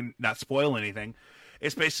 so I can not spoil anything,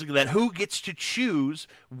 it's basically that who gets to choose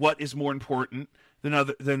what is more important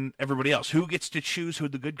than everybody else? Who gets to choose who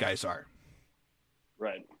the good guys are?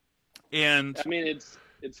 Right. And I mean,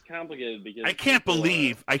 it's complicated because I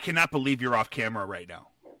cannot believe you're off camera right now.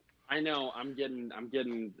 I know.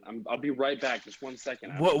 I'll be right back. Just 1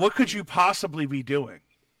 second. What could you possibly be doing?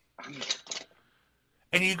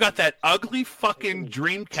 And you got that ugly fucking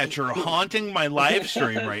dream catcher haunting my live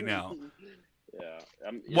stream right now.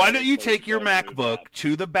 Yeah. Why don't you take your MacBook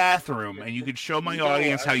to the bathroom and you can show my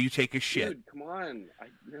audience how you take a shit? Dude, come on.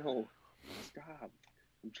 No. Stop.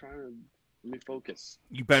 I'm trying to. Let me focus.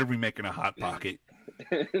 You better be making a Hot Pocket.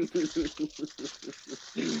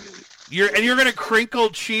 You're gonna crinkle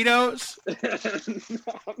Cheetos?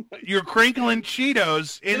 No, you're crinkling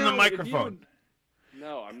Cheetos in the microphone.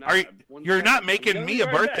 No, I'm not. You're not making me a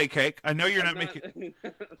birthday cake. I know you're not making.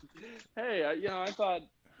 Hey, I thought.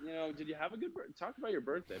 Did you have a good talk about your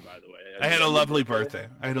birthday? By the way, I had a lovely birthday.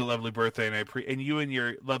 And and you and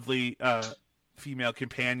your lovely female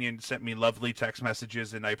companion sent me lovely text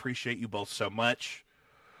messages, and I appreciate you both so much.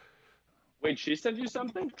 Wait, she sent you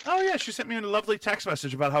something? Oh yeah, she sent me a lovely text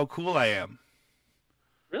message about how cool I am.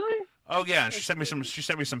 Really? Oh yeah, she sent me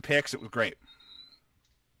some pics. It was great.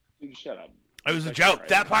 Dude, shut up. It was a joke.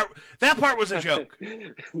 That part was a joke.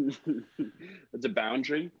 It's a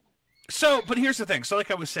boundary. So, but here's the thing. So, like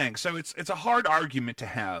I was saying, so it's a hard argument to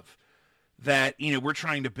have that, we're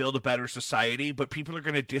trying to build a better society, but people are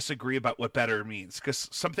going to disagree about what better means. Because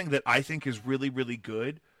something that I think is really, really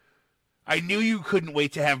good. I knew you couldn't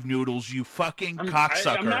wait to have noodles, you fucking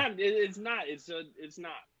cocksucker. I'm not. It's not. It's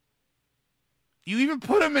not. You even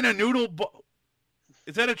put them in a noodle bowl.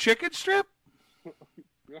 Is that a chicken strip?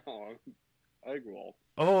 No, egg roll.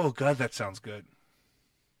 Oh, God, that sounds good.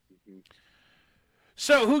 Mm-hmm.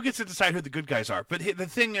 So, who gets to decide who the good guys are? But the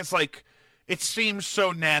thing is, like, it seems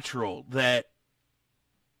so natural that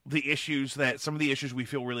some of the issues we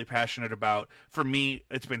feel really passionate about, for me,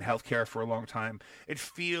 it's been healthcare for a long time. It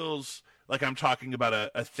feels like I'm talking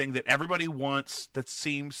about a thing that everybody wants, that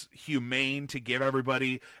seems humane to give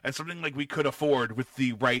everybody, and something like we could afford with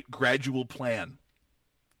the right gradual plan,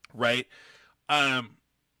 right? And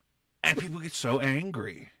people get so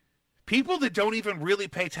angry. People that don't even really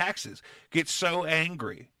pay taxes get so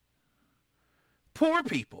angry. Poor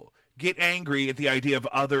people get angry at the idea of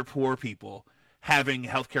other poor people having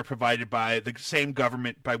healthcare provided by the same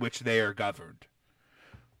government by which they are governed.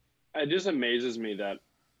 It just amazes me that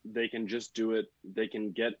they can just do it. They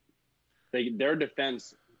can get their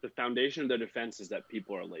defense. The foundation of their defense is that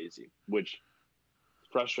people are lazy, which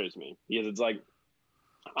frustrates me because it's like,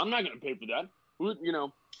 I'm not going to pay for that.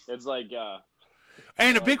 It's like.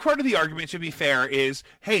 And a big part of the argument, to be fair, is,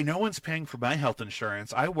 hey, no one's paying for my health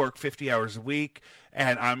insurance. I work 50 hours a week,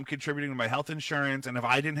 and I'm contributing to my health insurance, and if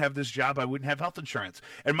I didn't have this job, I wouldn't have health insurance.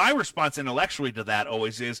 And my response intellectually to that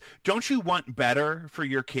always is, don't you want better for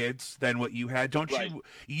your kids than what you had? Don't you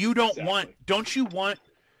want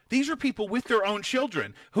These are people with their own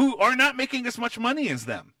children who are not making as much money as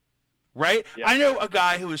them, right? Yeah. I know a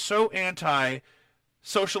guy who is so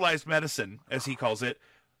anti-socialized medicine, as he calls it,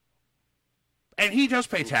 and he does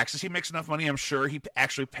pay taxes. He makes enough money, I'm sure he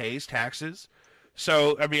actually pays taxes.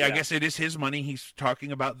 So, I mean, I guess it is his money he's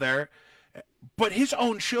talking about there. But his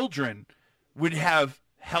own children would have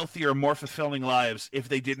healthier, more fulfilling lives if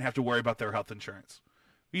they didn't have to worry about their health insurance.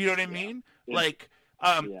 You know what I mean? Like,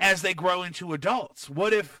 as they grow into adults,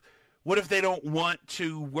 what if they don't want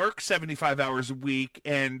to work 75 hours a week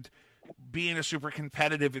and be in a super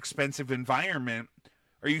competitive, expensive environment?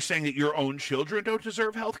 Are you saying that your own children don't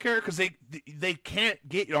deserve health care? Because they can't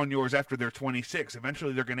get on yours after they're 26.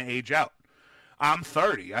 Eventually, they're going to age out. I'm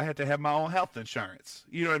 30. I had to have my own health insurance.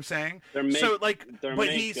 You know what I'm saying? Do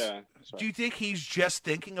you think he's just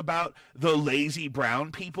thinking about the lazy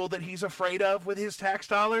brown people that he's afraid of with his tax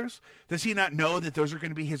dollars? Does he not know that those are going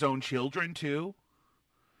to be his own children too?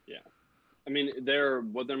 Yeah, I mean, they're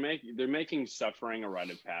making suffering a rite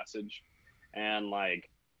of passage, and like,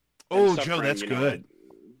 Joe, that's good.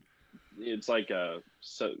 It's like a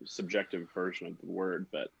subjective version of the word,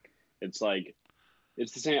 but it's like.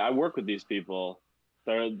 It's the same. I work with these people.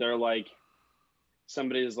 They're like,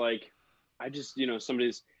 somebody's like, I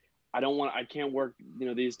can't work,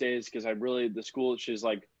 these days because the school, she's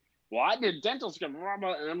like, well, I did dental school,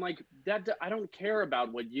 and I'm like, I don't care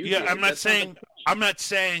about what you do. I'm not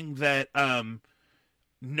saying that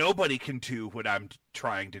nobody can do what I'm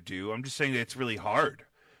trying to do. I'm just saying that it's really hard.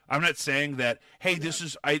 I'm not saying that, hey,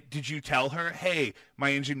 did you tell her, hey,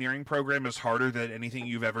 my engineering program is harder than anything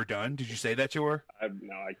you've ever done? Did you say that to her?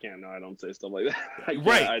 No, I can't. No, I don't say stuff like that.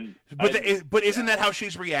 Right. But isn't that how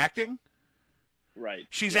she's reacting? Right.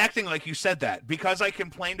 She's acting like you said that. Because I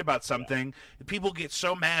complained about something, people get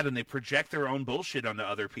so mad and they project their own bullshit onto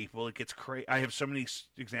other people. It gets crazy. I have so many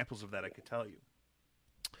examples of that I could tell you.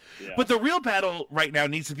 Yeah. But the real battle right now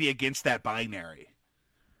needs to be against that binary.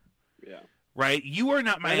 Yeah. Right? You are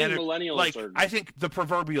not my enemy. Like, I think the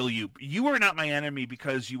proverbial you are not my enemy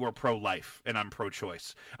because you are pro-life and I'm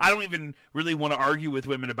pro-choice. I don't even really want to argue with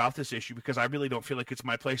women about this issue because I really don't feel like it's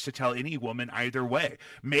my place to tell any woman either way.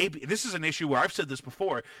 Maybe this is an issue where I've said this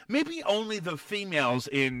before. Maybe only the females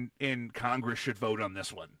in Congress should vote on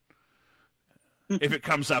this one. If it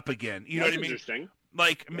comes up again. You know what I mean? Interesting.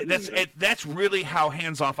 Like, that's really how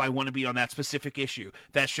hands-off I want to be on that specific issue.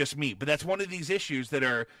 That's just me. But that's one of these issues that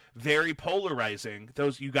are very polarizing.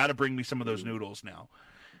 You got to bring me some of those noodles now.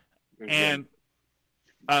 Okay. And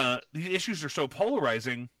these issues are so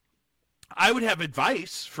polarizing. I would have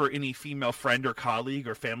advice for any female friend or colleague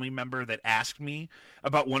or family member that asked me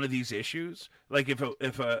about one of these issues. Like,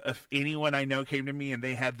 if anyone I know came to me and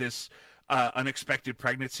they had this unexpected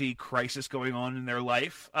pregnancy crisis going on in their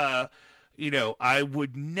life, I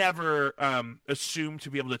would never assume to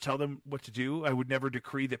be able to tell them what to do. I would never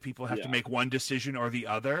decree that people have to make one decision or the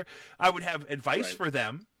other. I would have advice for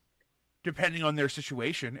them, depending on their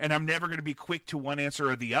situation, and I'm never going to be quick to one answer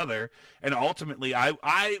or the other. And ultimately,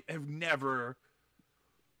 I have never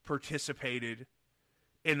participated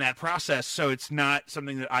in that process, so it's not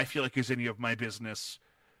something that I feel like is any of my business.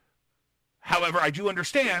 However, I do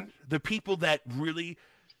understand the people that really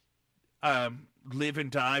live and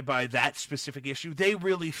die by that specific issue. They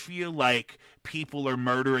really feel like people are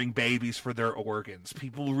murdering babies for their organs.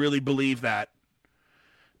 People really believe that,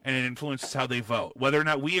 and it influences how they vote. Whether or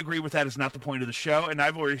not we agree with that is not the point of the show, and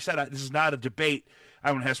I've already said this is not a debate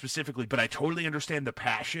I want to have specifically, but I totally understand the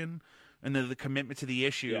passion and the commitment to the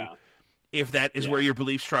issue if that is where your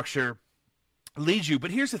belief structure leads you. But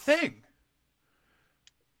here's the thing.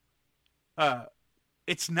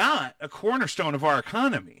 It's not a cornerstone of our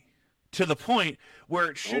economy, to the point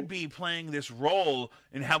where it should be playing this role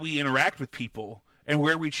in how we interact with people and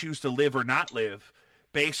where we choose to live or not live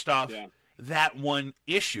based off that one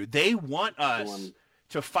issue. They want us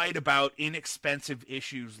to fight about inexpensive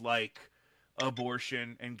issues like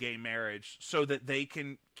abortion and gay marriage so that they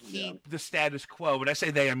can keep the status quo. When I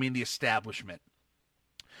say they, I mean the establishment,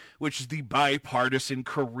 which is the bipartisan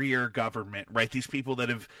career government, right? These people that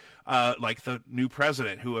have, like the new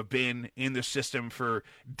president, who have been in the system for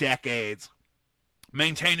decades,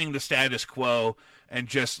 maintaining the status quo and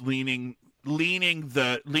just leaning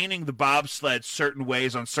the bobsled certain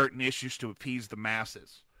ways on certain issues to appease the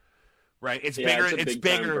masses, right? It's bigger. It's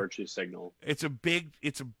bigger. Virtue signal. It's a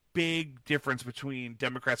big difference between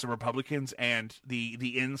Democrats and Republicans and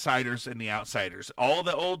the insiders and the outsiders. All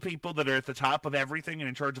the old people that are at the top of everything and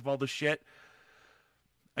in charge of all the shit.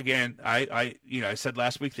 Again, I said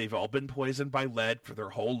last week they've all been poisoned by lead for their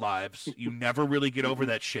whole lives. You never really get over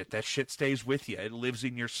that shit. That shit stays with you. It lives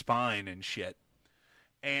in your spine and shit.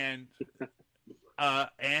 And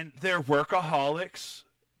and they're workaholics,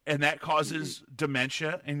 and that causes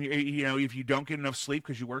dementia. And you know, if you don't get enough sleep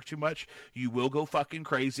because you work too much, you will go fucking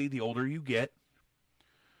crazy the older you get.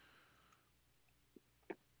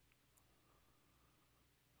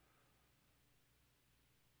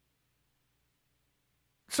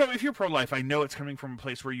 So if you're pro-life, I know it's coming from a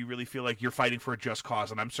place where you really feel like you're fighting for a just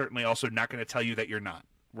cause, and I'm certainly also not going to tell you that you're not,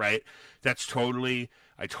 right? I totally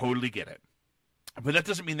get it. But that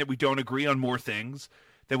doesn't mean that we don't agree on more things,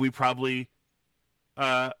 that we probably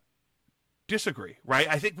disagree, right?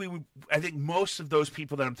 I think most of those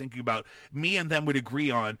people that I'm thinking about, me and them would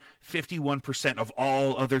agree on 51% of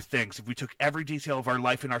all other things. If we took every detail of our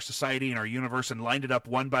life in our society and our universe and lined it up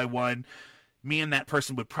one by one, me and that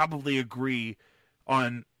person would probably agree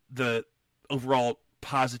on the overall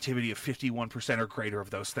positivity of 51% or greater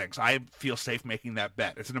of those things. I feel safe making that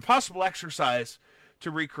bet. It's an impossible exercise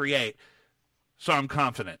to recreate, so I'm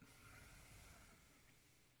confident.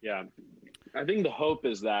 Yeah. I think the hope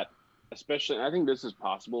is that, especially, I think this is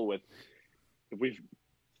possible with, if we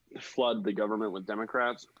flood the government with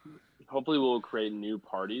Democrats, hopefully we'll create new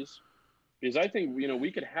parties. Because I think, you know,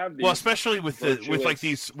 we could have these, well, especially with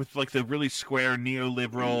the really square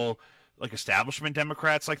neoliberal like establishment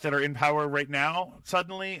Democrats like that are in power right now.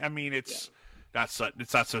 Suddenly, I mean, it's not so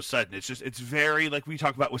sudden. It's just, it's very, like we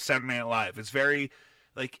talk about with Saturday Night Live. It's very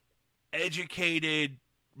like educated,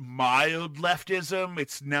 mild leftism.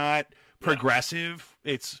 It's not progressive.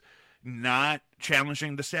 It's not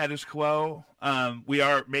challenging the status quo. We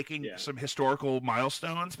are making some historical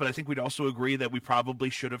milestones, but I think we'd also agree that we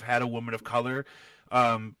probably should have had a woman of color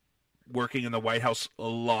working in the White House a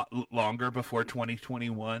lot longer before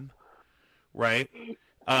 2021. Right.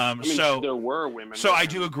 I mean, so there were women. So I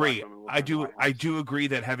do agree. I do agree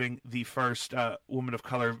that having the first woman of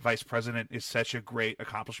color vice president is such a great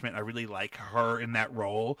accomplishment. I really like her in that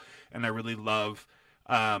role, and I really love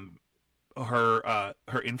her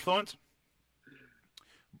influence.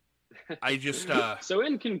 I just so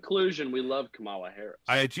in conclusion, we love Kamala Harris.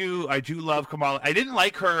 I do love Kamala. I didn't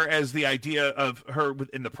like her as the idea of her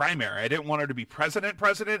in the primary. I didn't want her to be president.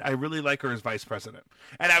 I really like her as vice president,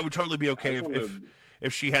 and I would totally be okay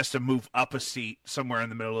if she has to move up a seat somewhere in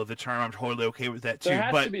the middle of the term. I'm totally okay with that too. There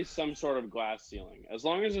has to be some sort of glass ceiling. As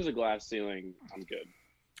long as there's a glass ceiling, I'm good.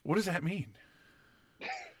 What does that mean?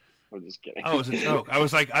 I'm just kidding. Oh, it's a joke. I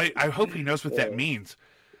was like, I hope he knows what that means.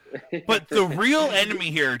 But the real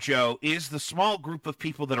enemy here, Joe, is the small group of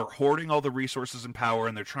people that are hoarding all the resources and power,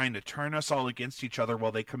 and they're trying to turn us all against each other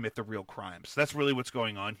while they commit the real crimes. That's really what's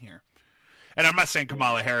going on here. And I'm not saying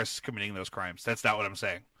Kamala Harris is committing those crimes. That's not what I'm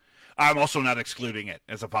saying. I'm also not excluding it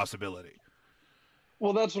as a possibility.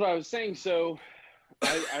 Well, that's what I was saying. So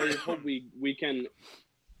I hope we can,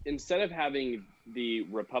 instead of having the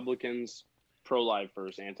Republicans,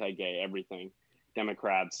 pro-lifers, anti-gay, everything,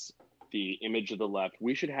 Democrats, the image of the left,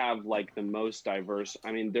 we should have like the most diverse.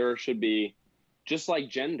 I mean, there should be, just like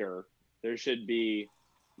gender, there should be,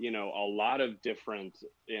 you know, a lot of different,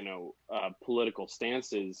 you know, political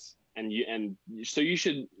stances, and so you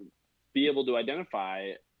should be able to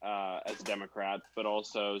identify as a Democrat, but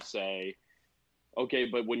also say, okay,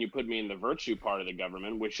 but when you put me in the virtue part of the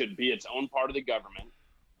government, which should be its own part of the government,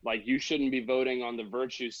 like you shouldn't be voting on the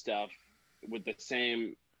virtue stuff with the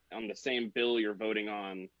same bill you're voting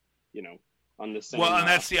on, you know, on the same. Well, and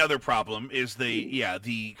that's the other problem is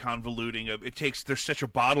the convoluting of it takes. There's such a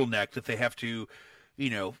bottleneck that they have to, you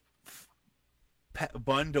know,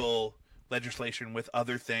 bundle legislation with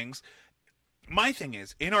other things. My thing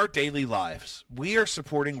is, in our daily lives, we are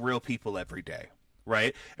supporting real people every day,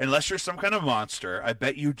 right? Unless you're some kind of monster, I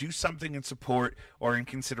bet you do something in support or in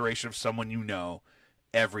consideration of someone you know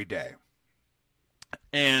every day.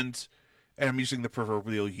 And I'm using the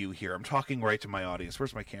proverbial you here. I'm talking right to my audience.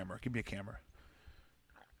 Where's my camera? Give me a camera.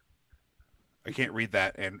 I can't read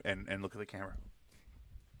that and look at the camera.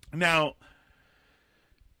 Now,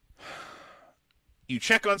 you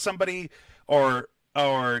check on somebody or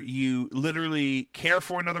you literally care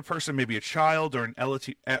for another person, maybe a child or an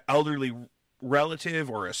elderly relative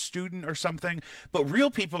or a student or something. But real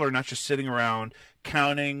people are not just sitting around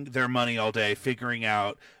counting their money all day, figuring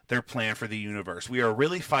out their plan for the universe. We are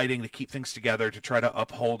really fighting to keep things together, to try to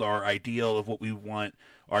uphold our ideal of what we want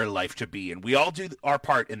our life to be. And we all do our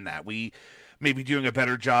part in that. We may be doing a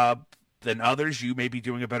better job than others. You may be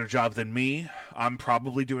doing a better job than me. I'm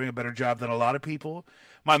probably doing a better job than a lot of people.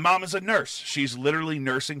 My mom is a nurse. She's literally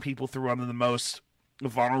nursing people through one of the most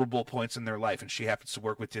vulnerable points in their life, and she happens to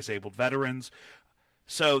work with disabled veterans.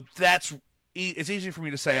 So it's easy for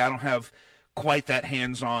me to say I don't have quite that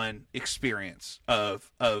hands-on experience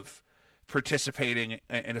of participating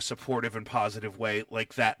in a supportive and positive way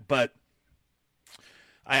like that. But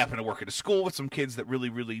I happen to work at a school with some kids that really,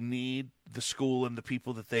 really need the school and the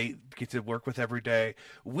people that they get to work with every day.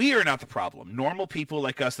 We are not the problem. Normal people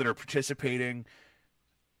like us that are participating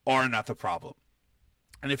are not the problem.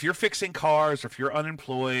 And if you're fixing cars, or if you're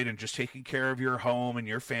unemployed and just taking care of your home and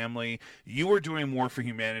your family, you are doing more for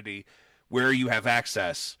humanity where you have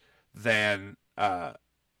access than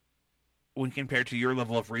when compared to your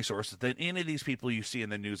level of resources than any of these people you see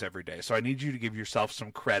in the news every day. So I need you to give yourself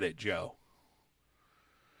some credit, Joe.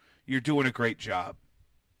 You're doing a great job.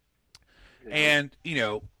 And, you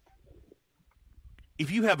know, if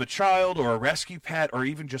you have a child or a rescue pet or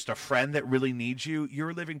even just a friend that really needs you,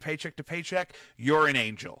 you're living paycheck to paycheck, you're an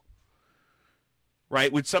angel.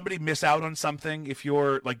 Right? Would somebody miss out on something if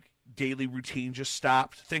your like daily routine just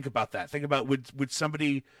stopped? Think about that. Think about would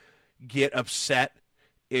somebody get upset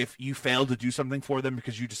if you failed to do something for them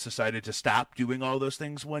because you just decided to stop doing all those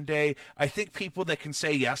things one day? I think people that can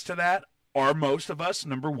say yes to that are most of us,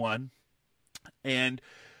 number one. And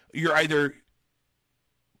you're either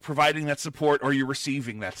providing that support or you're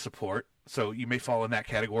receiving that support. So you may fall in that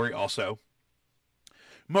category also.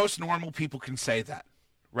 Most normal people can say that,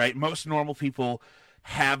 right? Most normal people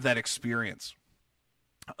have that experience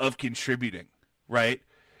of contributing, right?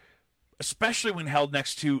 Especially when held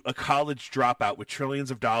next to a college dropout with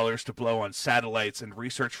trillions of dollars to blow on satellites and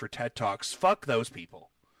research for TED Talks. Fuck those people.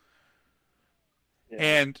 Yeah.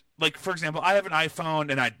 And, like, for example, I have an iPhone,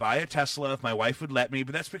 and I'd buy a Tesla if my wife would let me,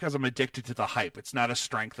 but that's because I'm addicted to the hype. It's not a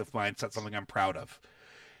strength of mine. It's not something I'm proud of.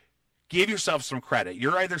 Give yourself some credit.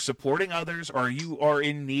 You're either supporting others or you are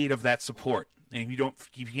in need of that support. And if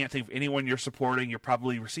you can't think of anyone you're supporting, you're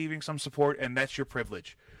probably receiving some support, and that's your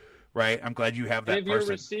privilege, right? I'm glad you have that person. And if you're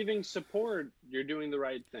receiving support, you're doing the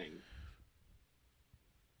right thing.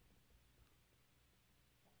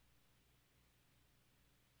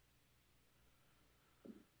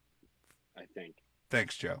 I think.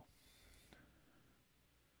 Thanks, Joe.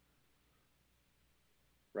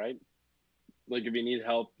 Right? Like, if you need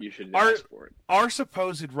help, you should ask for it. Our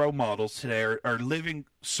supposed role models today are living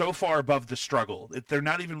so far above the struggle that they're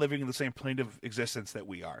not even living in the same plane of existence that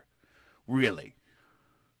we are. Really.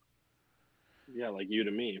 Yeah, like you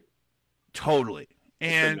to me. Totally.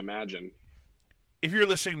 And I couldn't imagine. If you're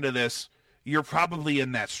listening to this, you're probably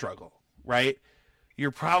in that struggle, right?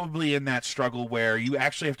 You're probably in that struggle where you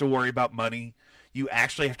actually have to worry about money. You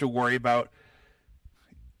actually have to worry about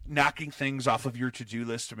knocking things off of your to-do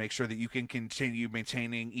list to make sure that you can continue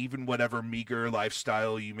maintaining even whatever meager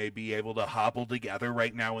lifestyle you may be able to hobble together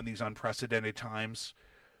right now in these unprecedented times.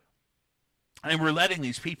 And we're letting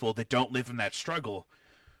these people that don't live in that struggle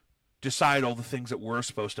decide all the things that we're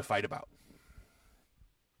supposed to fight about.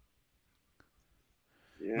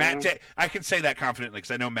 Yeah. I can say that confidently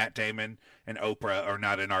because I know Matt Damon and Oprah are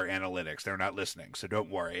not in our analytics. They're not listening, so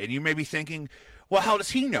don't worry. And you may be thinking, well, how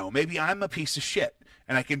does he know? Maybe I'm a piece of shit.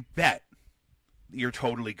 And I can bet you're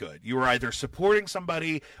totally good. You are either supporting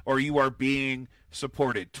somebody or you are being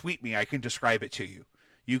supported. Tweet me. I can describe it to you.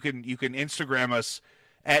 You can Instagram us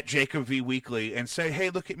at Jacob V Weekly and say,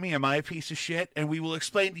 hey, look at me. Am I a piece of shit? And we will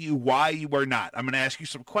explain to you why you are not. I'm going to ask you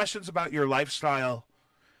some questions about your lifestyle,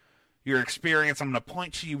 your experience. I'm going to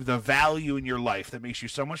point to you the value in your life that makes you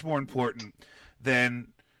so much more important than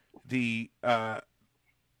the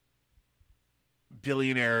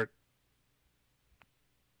billionaire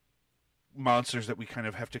monsters that we kind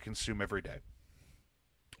of have to consume every day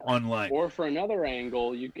online. Or for another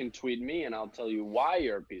angle, you can tweet me and I'll tell you why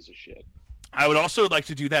you're a piece of shit. I would also like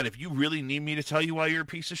to do that. If you really need me to tell you why you're a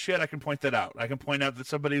piece of shit, I can point that out. I can point out that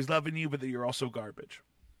somebody's loving you, but that you're also garbage.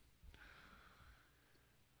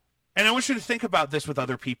 And I want you to think about this with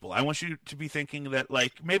other people. I want you to be thinking that,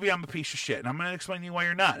 like, maybe I'm a piece of shit, and I'm going to explain to you why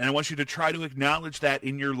you're not. And I want you to try to acknowledge that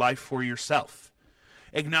in your life for yourself.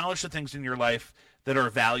 Acknowledge the things in your life that are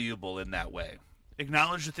valuable in that way.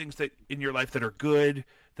 Acknowledge the things that in your life that are good,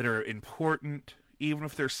 that are important, even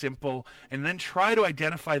if they're simple. And then try to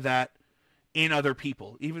identify that in other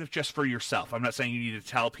people, even if just for yourself. I'm not saying you need to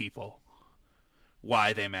tell people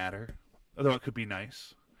why they matter, although it could be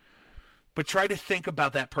nice. But try to think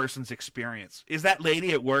about that person's experience. Is that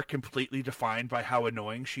lady at work completely defined by how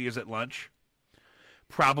annoying she is at lunch?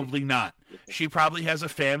 Probably not. She probably has a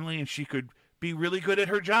family and she could be really good at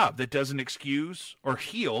her job. That doesn't excuse or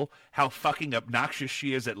heal how fucking obnoxious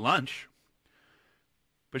she is at lunch.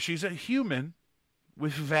 But she's a human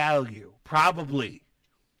with value, probably,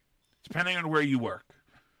 depending on where you work.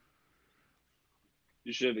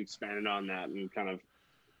 You should have expanded on that and kind of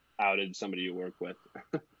outed somebody you work with.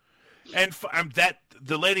 And that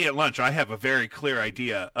the lady at lunch, I have a very clear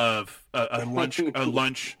idea of a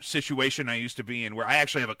lunch situation I used to be in, where I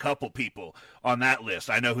actually have a couple people on that list.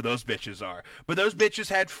 I know who those bitches are, but those bitches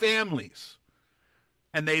had families,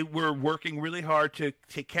 and they were working really hard to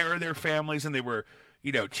take care of their families, and they were,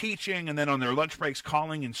 teaching, and then on their lunch breaks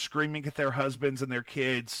calling and screaming at their husbands and their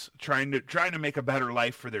kids, trying to make a better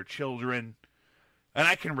life for their children. And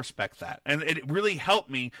I can respect that. And it really helped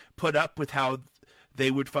me put up with how they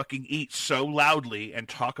would fucking eat so loudly and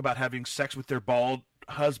talk about having sex with their bald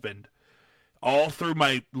husband all through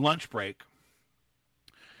my lunch break.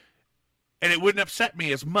 And it wouldn't upset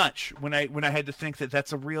me as much when I had to think that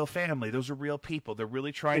that's a real family. Those are real people. They're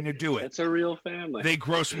really trying to do it. It's a real family. They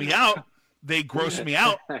gross me out. They gross me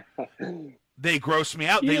out. They gross me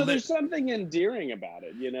out. There's something endearing about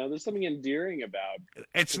it. There's something endearing about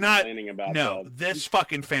it's not. About no, this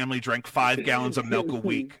fucking family drank 5 gallons of milk a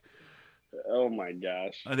week. Oh my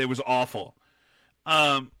gosh. It was awful.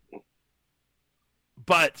 But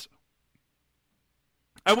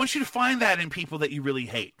I want you to find that in people that you really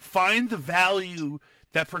hate. Find the value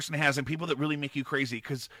that person has in people that really make you crazy,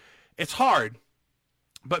 because it's hard.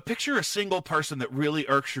 But picture a single person that really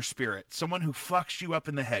irks your spirit, someone who fucks you up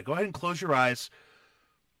in the head. Go ahead and close your eyes.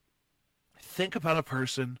 Think about a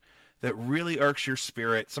person that really irks your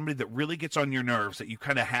spirit, somebody that really gets on your nerves that you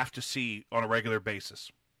kind of have to see on a regular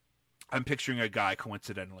basis. I'm picturing a guy,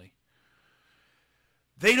 coincidentally.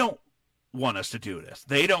 They don't want us to do this.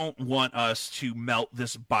 They don't want us to melt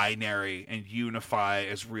this binary and unify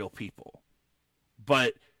as real people.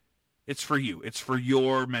 But it's for you. It's for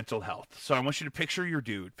your mental health. So I want you to picture your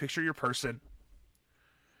dude. Picture your person.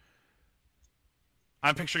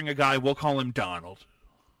 I'm picturing a guy. We'll call him Donald.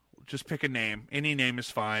 Just pick a name. Any name is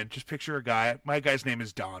fine. Just picture a guy. My guy's name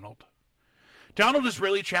is Donald. Donald is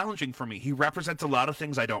really challenging for me. He represents a lot of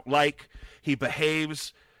things I don't like. He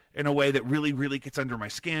behaves in a way that really, really gets under my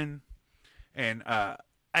skin. And I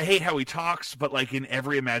hate how he talks, but like in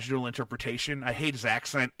every imaginable interpretation. I hate his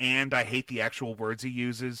accent, and I hate the actual words he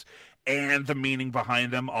uses, and the meaning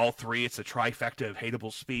behind them. All three. It's a trifecta of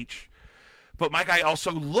hateable speech. But my guy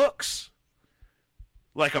also looks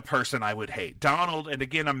like a person I would hate. Donald, and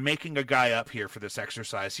again, I'm making a guy up here for this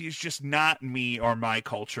exercise. He's just not me or my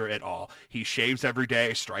culture at all. He shaves every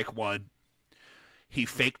day, strike one. He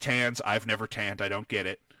fake tans. I've never tanned. I don't get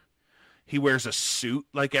it. He wears a suit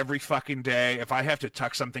like every fucking day. If I have to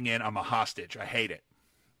tuck something in, I'm a hostage. I hate it.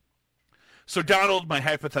 So Donald, my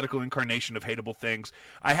hypothetical incarnation of hateable things,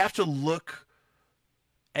 I have to look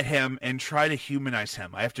at him and try to humanize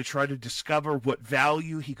him. I have to try to discover what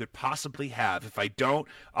value he could possibly have. If I don't,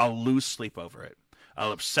 I'll lose sleep over it.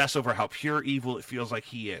 I'll obsess over how pure evil it feels like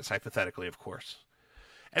he is, hypothetically, of course.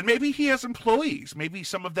 And maybe he has employees. Maybe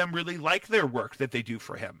some of them really like their work that they do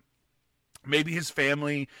for him. Maybe his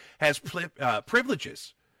family has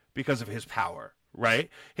privileges because of his power, right?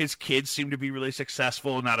 His kids seem to be really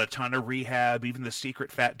successful, not a ton of rehab. Even the secret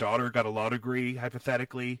fat daughter got a law degree,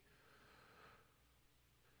 hypothetically.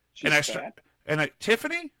 She's fat.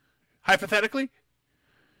 Tiffany, hypothetically,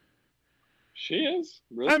 she is.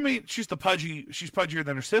 Really? I mean, she's pudgier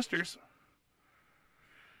than her sisters.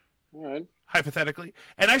 All right. Hypothetically,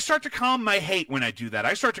 and I start to calm my hate when I do that.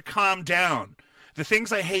 I start to calm down. The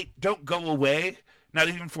things I hate don't go away, not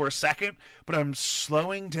even for a second, but I'm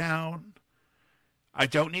slowing down. I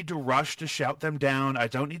don't need to rush to shout them down. I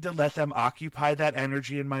don't need to let them occupy that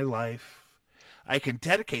energy in my life. I can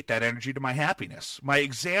dedicate that energy to my happiness, my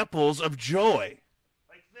examples of joy.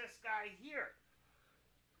 Like this guy here.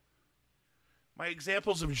 My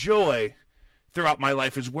examples of joy throughout my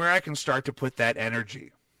life is where I can start to put that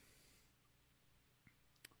energy.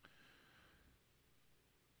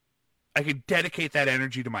 I can dedicate that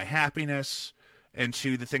energy to my happiness and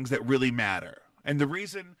to the things that really matter. And the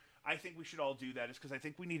reason I think we should all do that is because I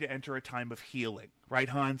think we need to enter a time of healing. Right,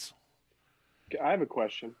 Hans? I have a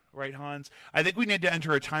question. Right, Hans? I think we need to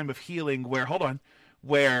enter a time of healing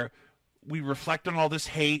where we reflect on all this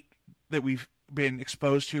hate that we've been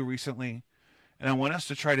exposed to recently. And I want us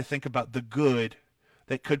to try to think about the good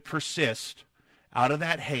that could persist out of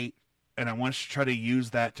that hate. And I want us to try to use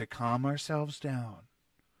that to calm ourselves down.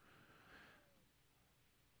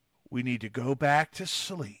 We need to go back to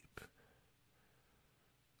sleep.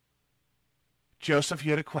 Joseph,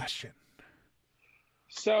 you had a question.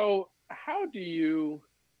 So, how do you,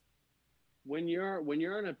 when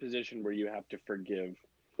you're in a position where you have to forgive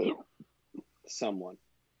someone,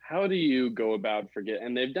 how do you go about forget?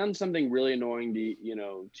 And they've done something really annoying to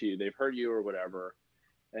you. They've hurt you or whatever,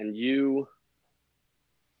 and you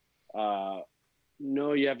know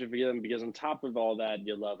you have to forgive them because on top of all that,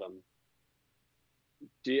 you love them.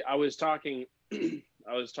 I was talking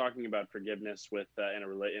was talking about forgiveness with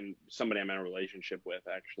in somebody I'm in a relationship with,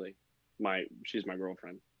 actually. She's my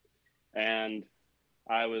girlfriend. And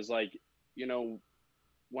I was like,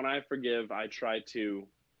 when I forgive, I try to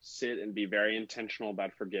sit and be very intentional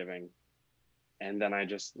about forgiving. And then I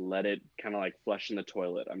just let it kind of like flush in the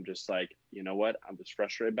toilet. I'm just like, you know what? I'm just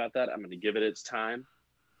frustrated about that. I'm going to give it its time.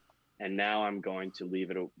 And now I'm going to leave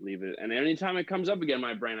it. And anytime it comes up again in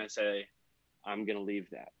my brain, I say, I'm going to leave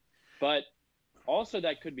that. But also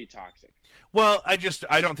that could be toxic. Well, I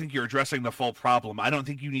don't think you're addressing the full problem. I don't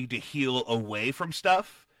think you need to heal away from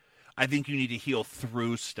stuff. I think you need to heal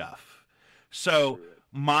through stuff. So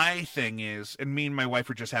my thing is, and me and my wife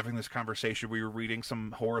were just having this conversation. We were reading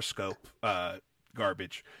some horoscope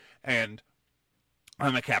garbage, and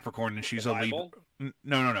I'm a Capricorn and she's a Libra.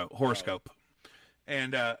 No, horoscope. Oh.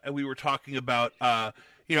 And we were talking about, I'm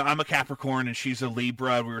a Capricorn and she's a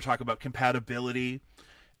Libra. We were talking about compatibility,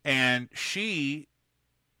 and she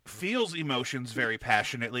feels emotions very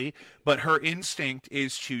passionately, but her instinct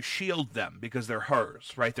is to shield them because they're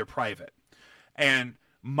hers, right? They're private. And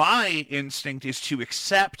my instinct is to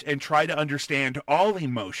accept and try to understand all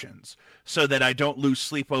emotions so that I don't lose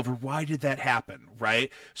sleep over why did that happen,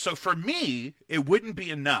 right? So for me, it wouldn't be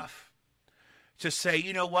enough to say,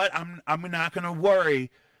 you know what, I'm not going to worry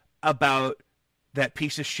about that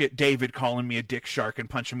piece of shit David calling me a dick shark and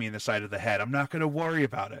punching me in the side of the head. I'm not going to worry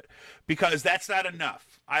about it because that's not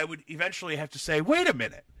enough. I would eventually have to say, wait a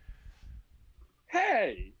minute.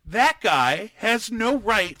 Hey, that guy has no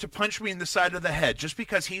right to punch me in the side of the head just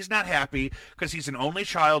because he's not happy because he's an only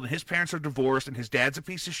child and his parents are divorced and his dad's a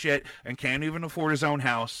piece of shit and can't even afford his own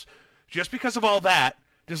house. Just because of all that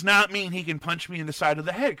does not mean he can punch me in the side of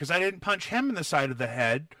the head because I didn't punch him in the side of the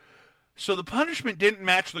head. So the punishment didn't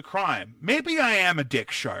match the crime. Maybe I am a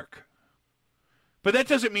dick shark. But that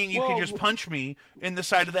doesn't mean you can just punch me in the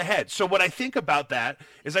side of the head. So what I think about that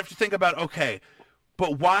is I have to think about, okay,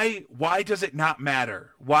 but why does it not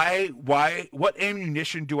matter? What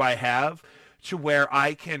ammunition do I have to where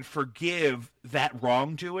I can forgive that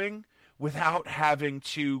wrongdoing without having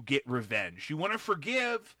to get revenge? You want to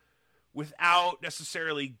forgive without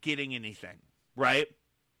necessarily getting anything, right?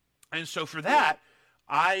 And so for that,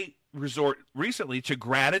 I resort recently to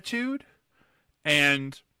gratitude,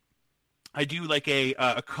 and I do like a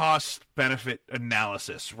cost-benefit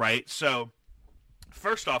analysis, right? So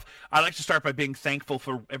first off, I like to start by being thankful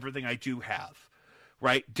for everything I do have,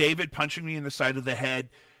 right? David punching me in the side of the head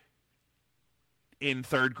in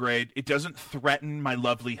 3rd grade, it doesn't threaten my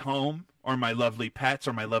lovely home or my lovely pets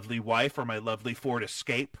or my lovely wife or my lovely Ford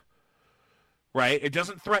Escape, right? It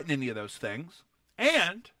doesn't threaten any of those things.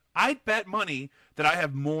 And I'd bet money that I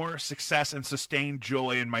have more success and sustained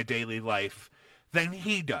joy in my daily life than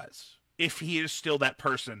he does, if he is still that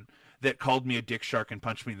person that called me a dick shark and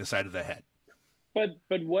punched me in the side of the head. But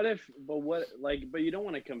you don't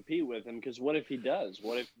want to compete with him because what if he does?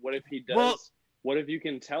 What if he does? Well, what if you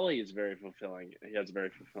can tell he has a very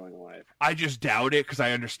fulfilling life? I just doubt it because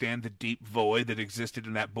I understand the deep void that existed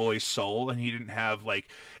in that boy's soul, and he didn't have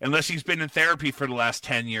unless he's been in therapy for the last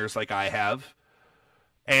 10 years like I have,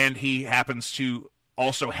 and he happens to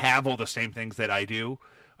also have all the same things that I do.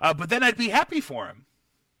 But then I'd be happy for him,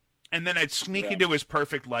 and then I'd sneak into his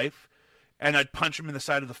perfect life. And I'd punch him in the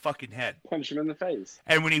side of the fucking head. Punch him in the face.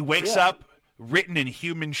 And when he wakes up, written in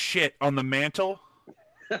human shit on the mantle,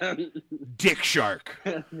 dick shark.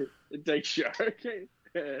 Dick shark.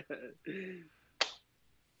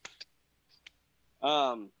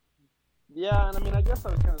 Yeah, and I mean, I guess I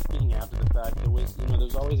was kind of speaking after the fact. There was,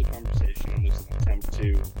 there's always a conversation and there's an attempt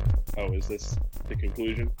to, is this the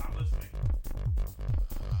conclusion?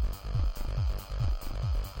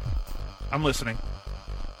 I'm listening.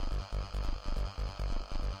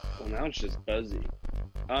 Well, now it's just buzzy.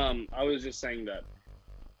 I was just saying that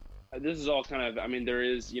this is all kind of, there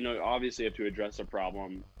is, obviously you have to address a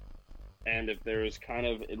problem. And if there is kind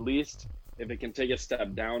of, at least if it can take a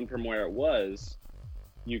step down from where it was,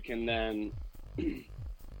 you can then, you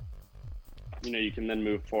can then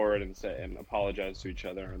move forward and say, and apologize to each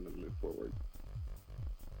other and then move forward.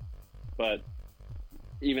 But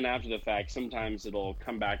even after the fact, sometimes it'll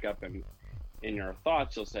come back up and in your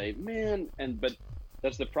thoughts, you'll say, man, but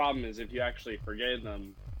that's the problem is if you actually forgave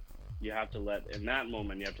them, you have to let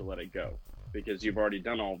it go because you've already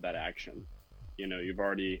done all of that action. You've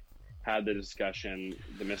already had the discussion,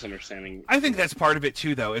 the misunderstanding. I think that's part of it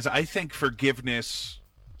too, though, is I think forgiveness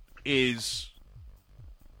is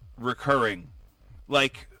recurring.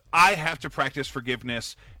 Like, I have to practice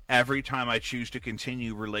forgiveness every time I choose to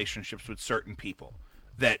continue relationships with certain people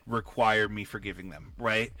that require me forgiving them,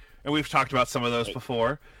 right? And we've talked about some of those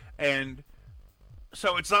before. And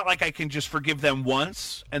So it's not like I can just forgive them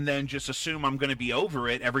once and then just assume I'm going to be over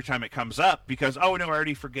it every time it comes up because, oh, no, I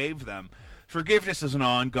already forgave them. Forgiveness is an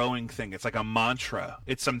ongoing thing. It's like a mantra.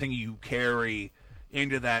 It's something you carry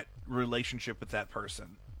into that relationship with that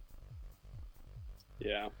person.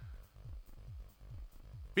 Yeah.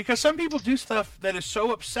 Because some people do stuff that is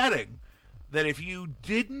so upsetting that if you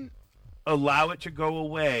didn't allow it to go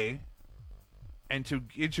away and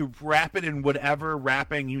to wrap it in whatever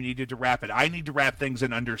wrapping you needed to wrap it. I need to wrap things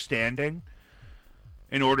in understanding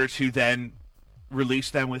in order to then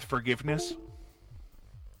release them with forgiveness.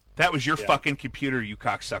 That was your fucking computer, you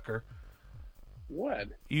cocksucker. What?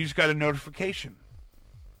 You just got a notification.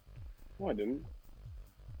 No, I didn't.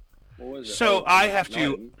 What was it? So I have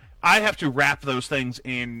to wrap those things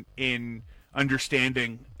in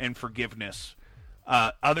understanding and forgiveness.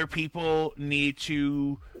 Other people need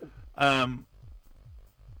to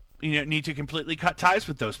need to completely cut ties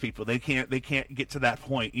with those people. They can't get to that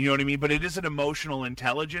point. You know what I mean? But it is an emotional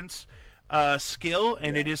intelligence skill,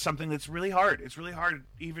 and it is something that's really hard. It's really hard.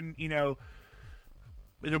 Even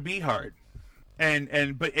it'll be hard,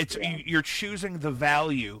 but it's you're choosing the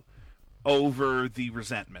value over the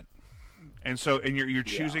resentment, and you're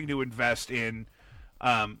choosing to invest in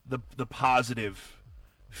the positive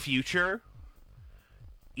future,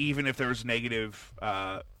 even if there's negative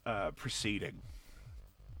preceding.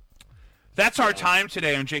 That's our time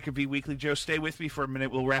today on Jacob V Weekly. Joe, stay with me for a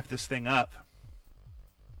minute. We'll wrap this thing up.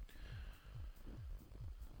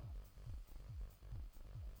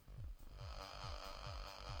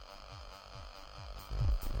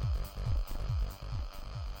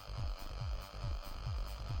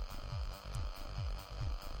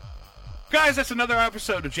 Guys, that's another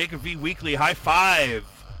episode of Jacob V Weekly. High five.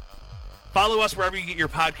 Follow us wherever you get your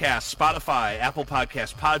podcasts. Spotify, Apple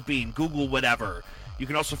Podcasts, Podbean, Google, whatever. You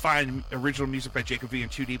can also find original music by Jacob V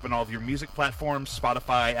and Too Deep on all of your music platforms,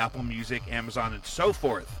 Spotify, Apple Music, Amazon, and so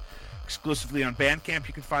forth. Exclusively on Bandcamp,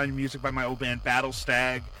 you can find music by my old band Battle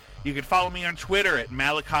Stag. You can follow me on Twitter at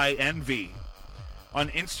Malachi Envy. On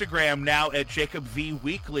Instagram now at Jacob V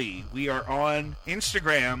Weekly. We are on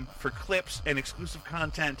Instagram for clips and exclusive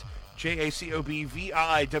content. JACOBVIWEEKLY.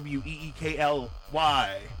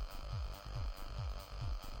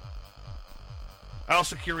 I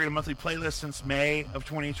also curate a monthly playlist since May of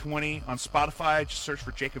 2020 on Spotify. Just search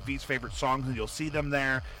for Jacob V's favorite songs and you'll see them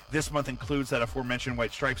there. This month includes that aforementioned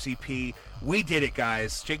White Stripes EP. We did it,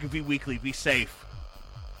 guys. Jacob V Weekly. Be safe.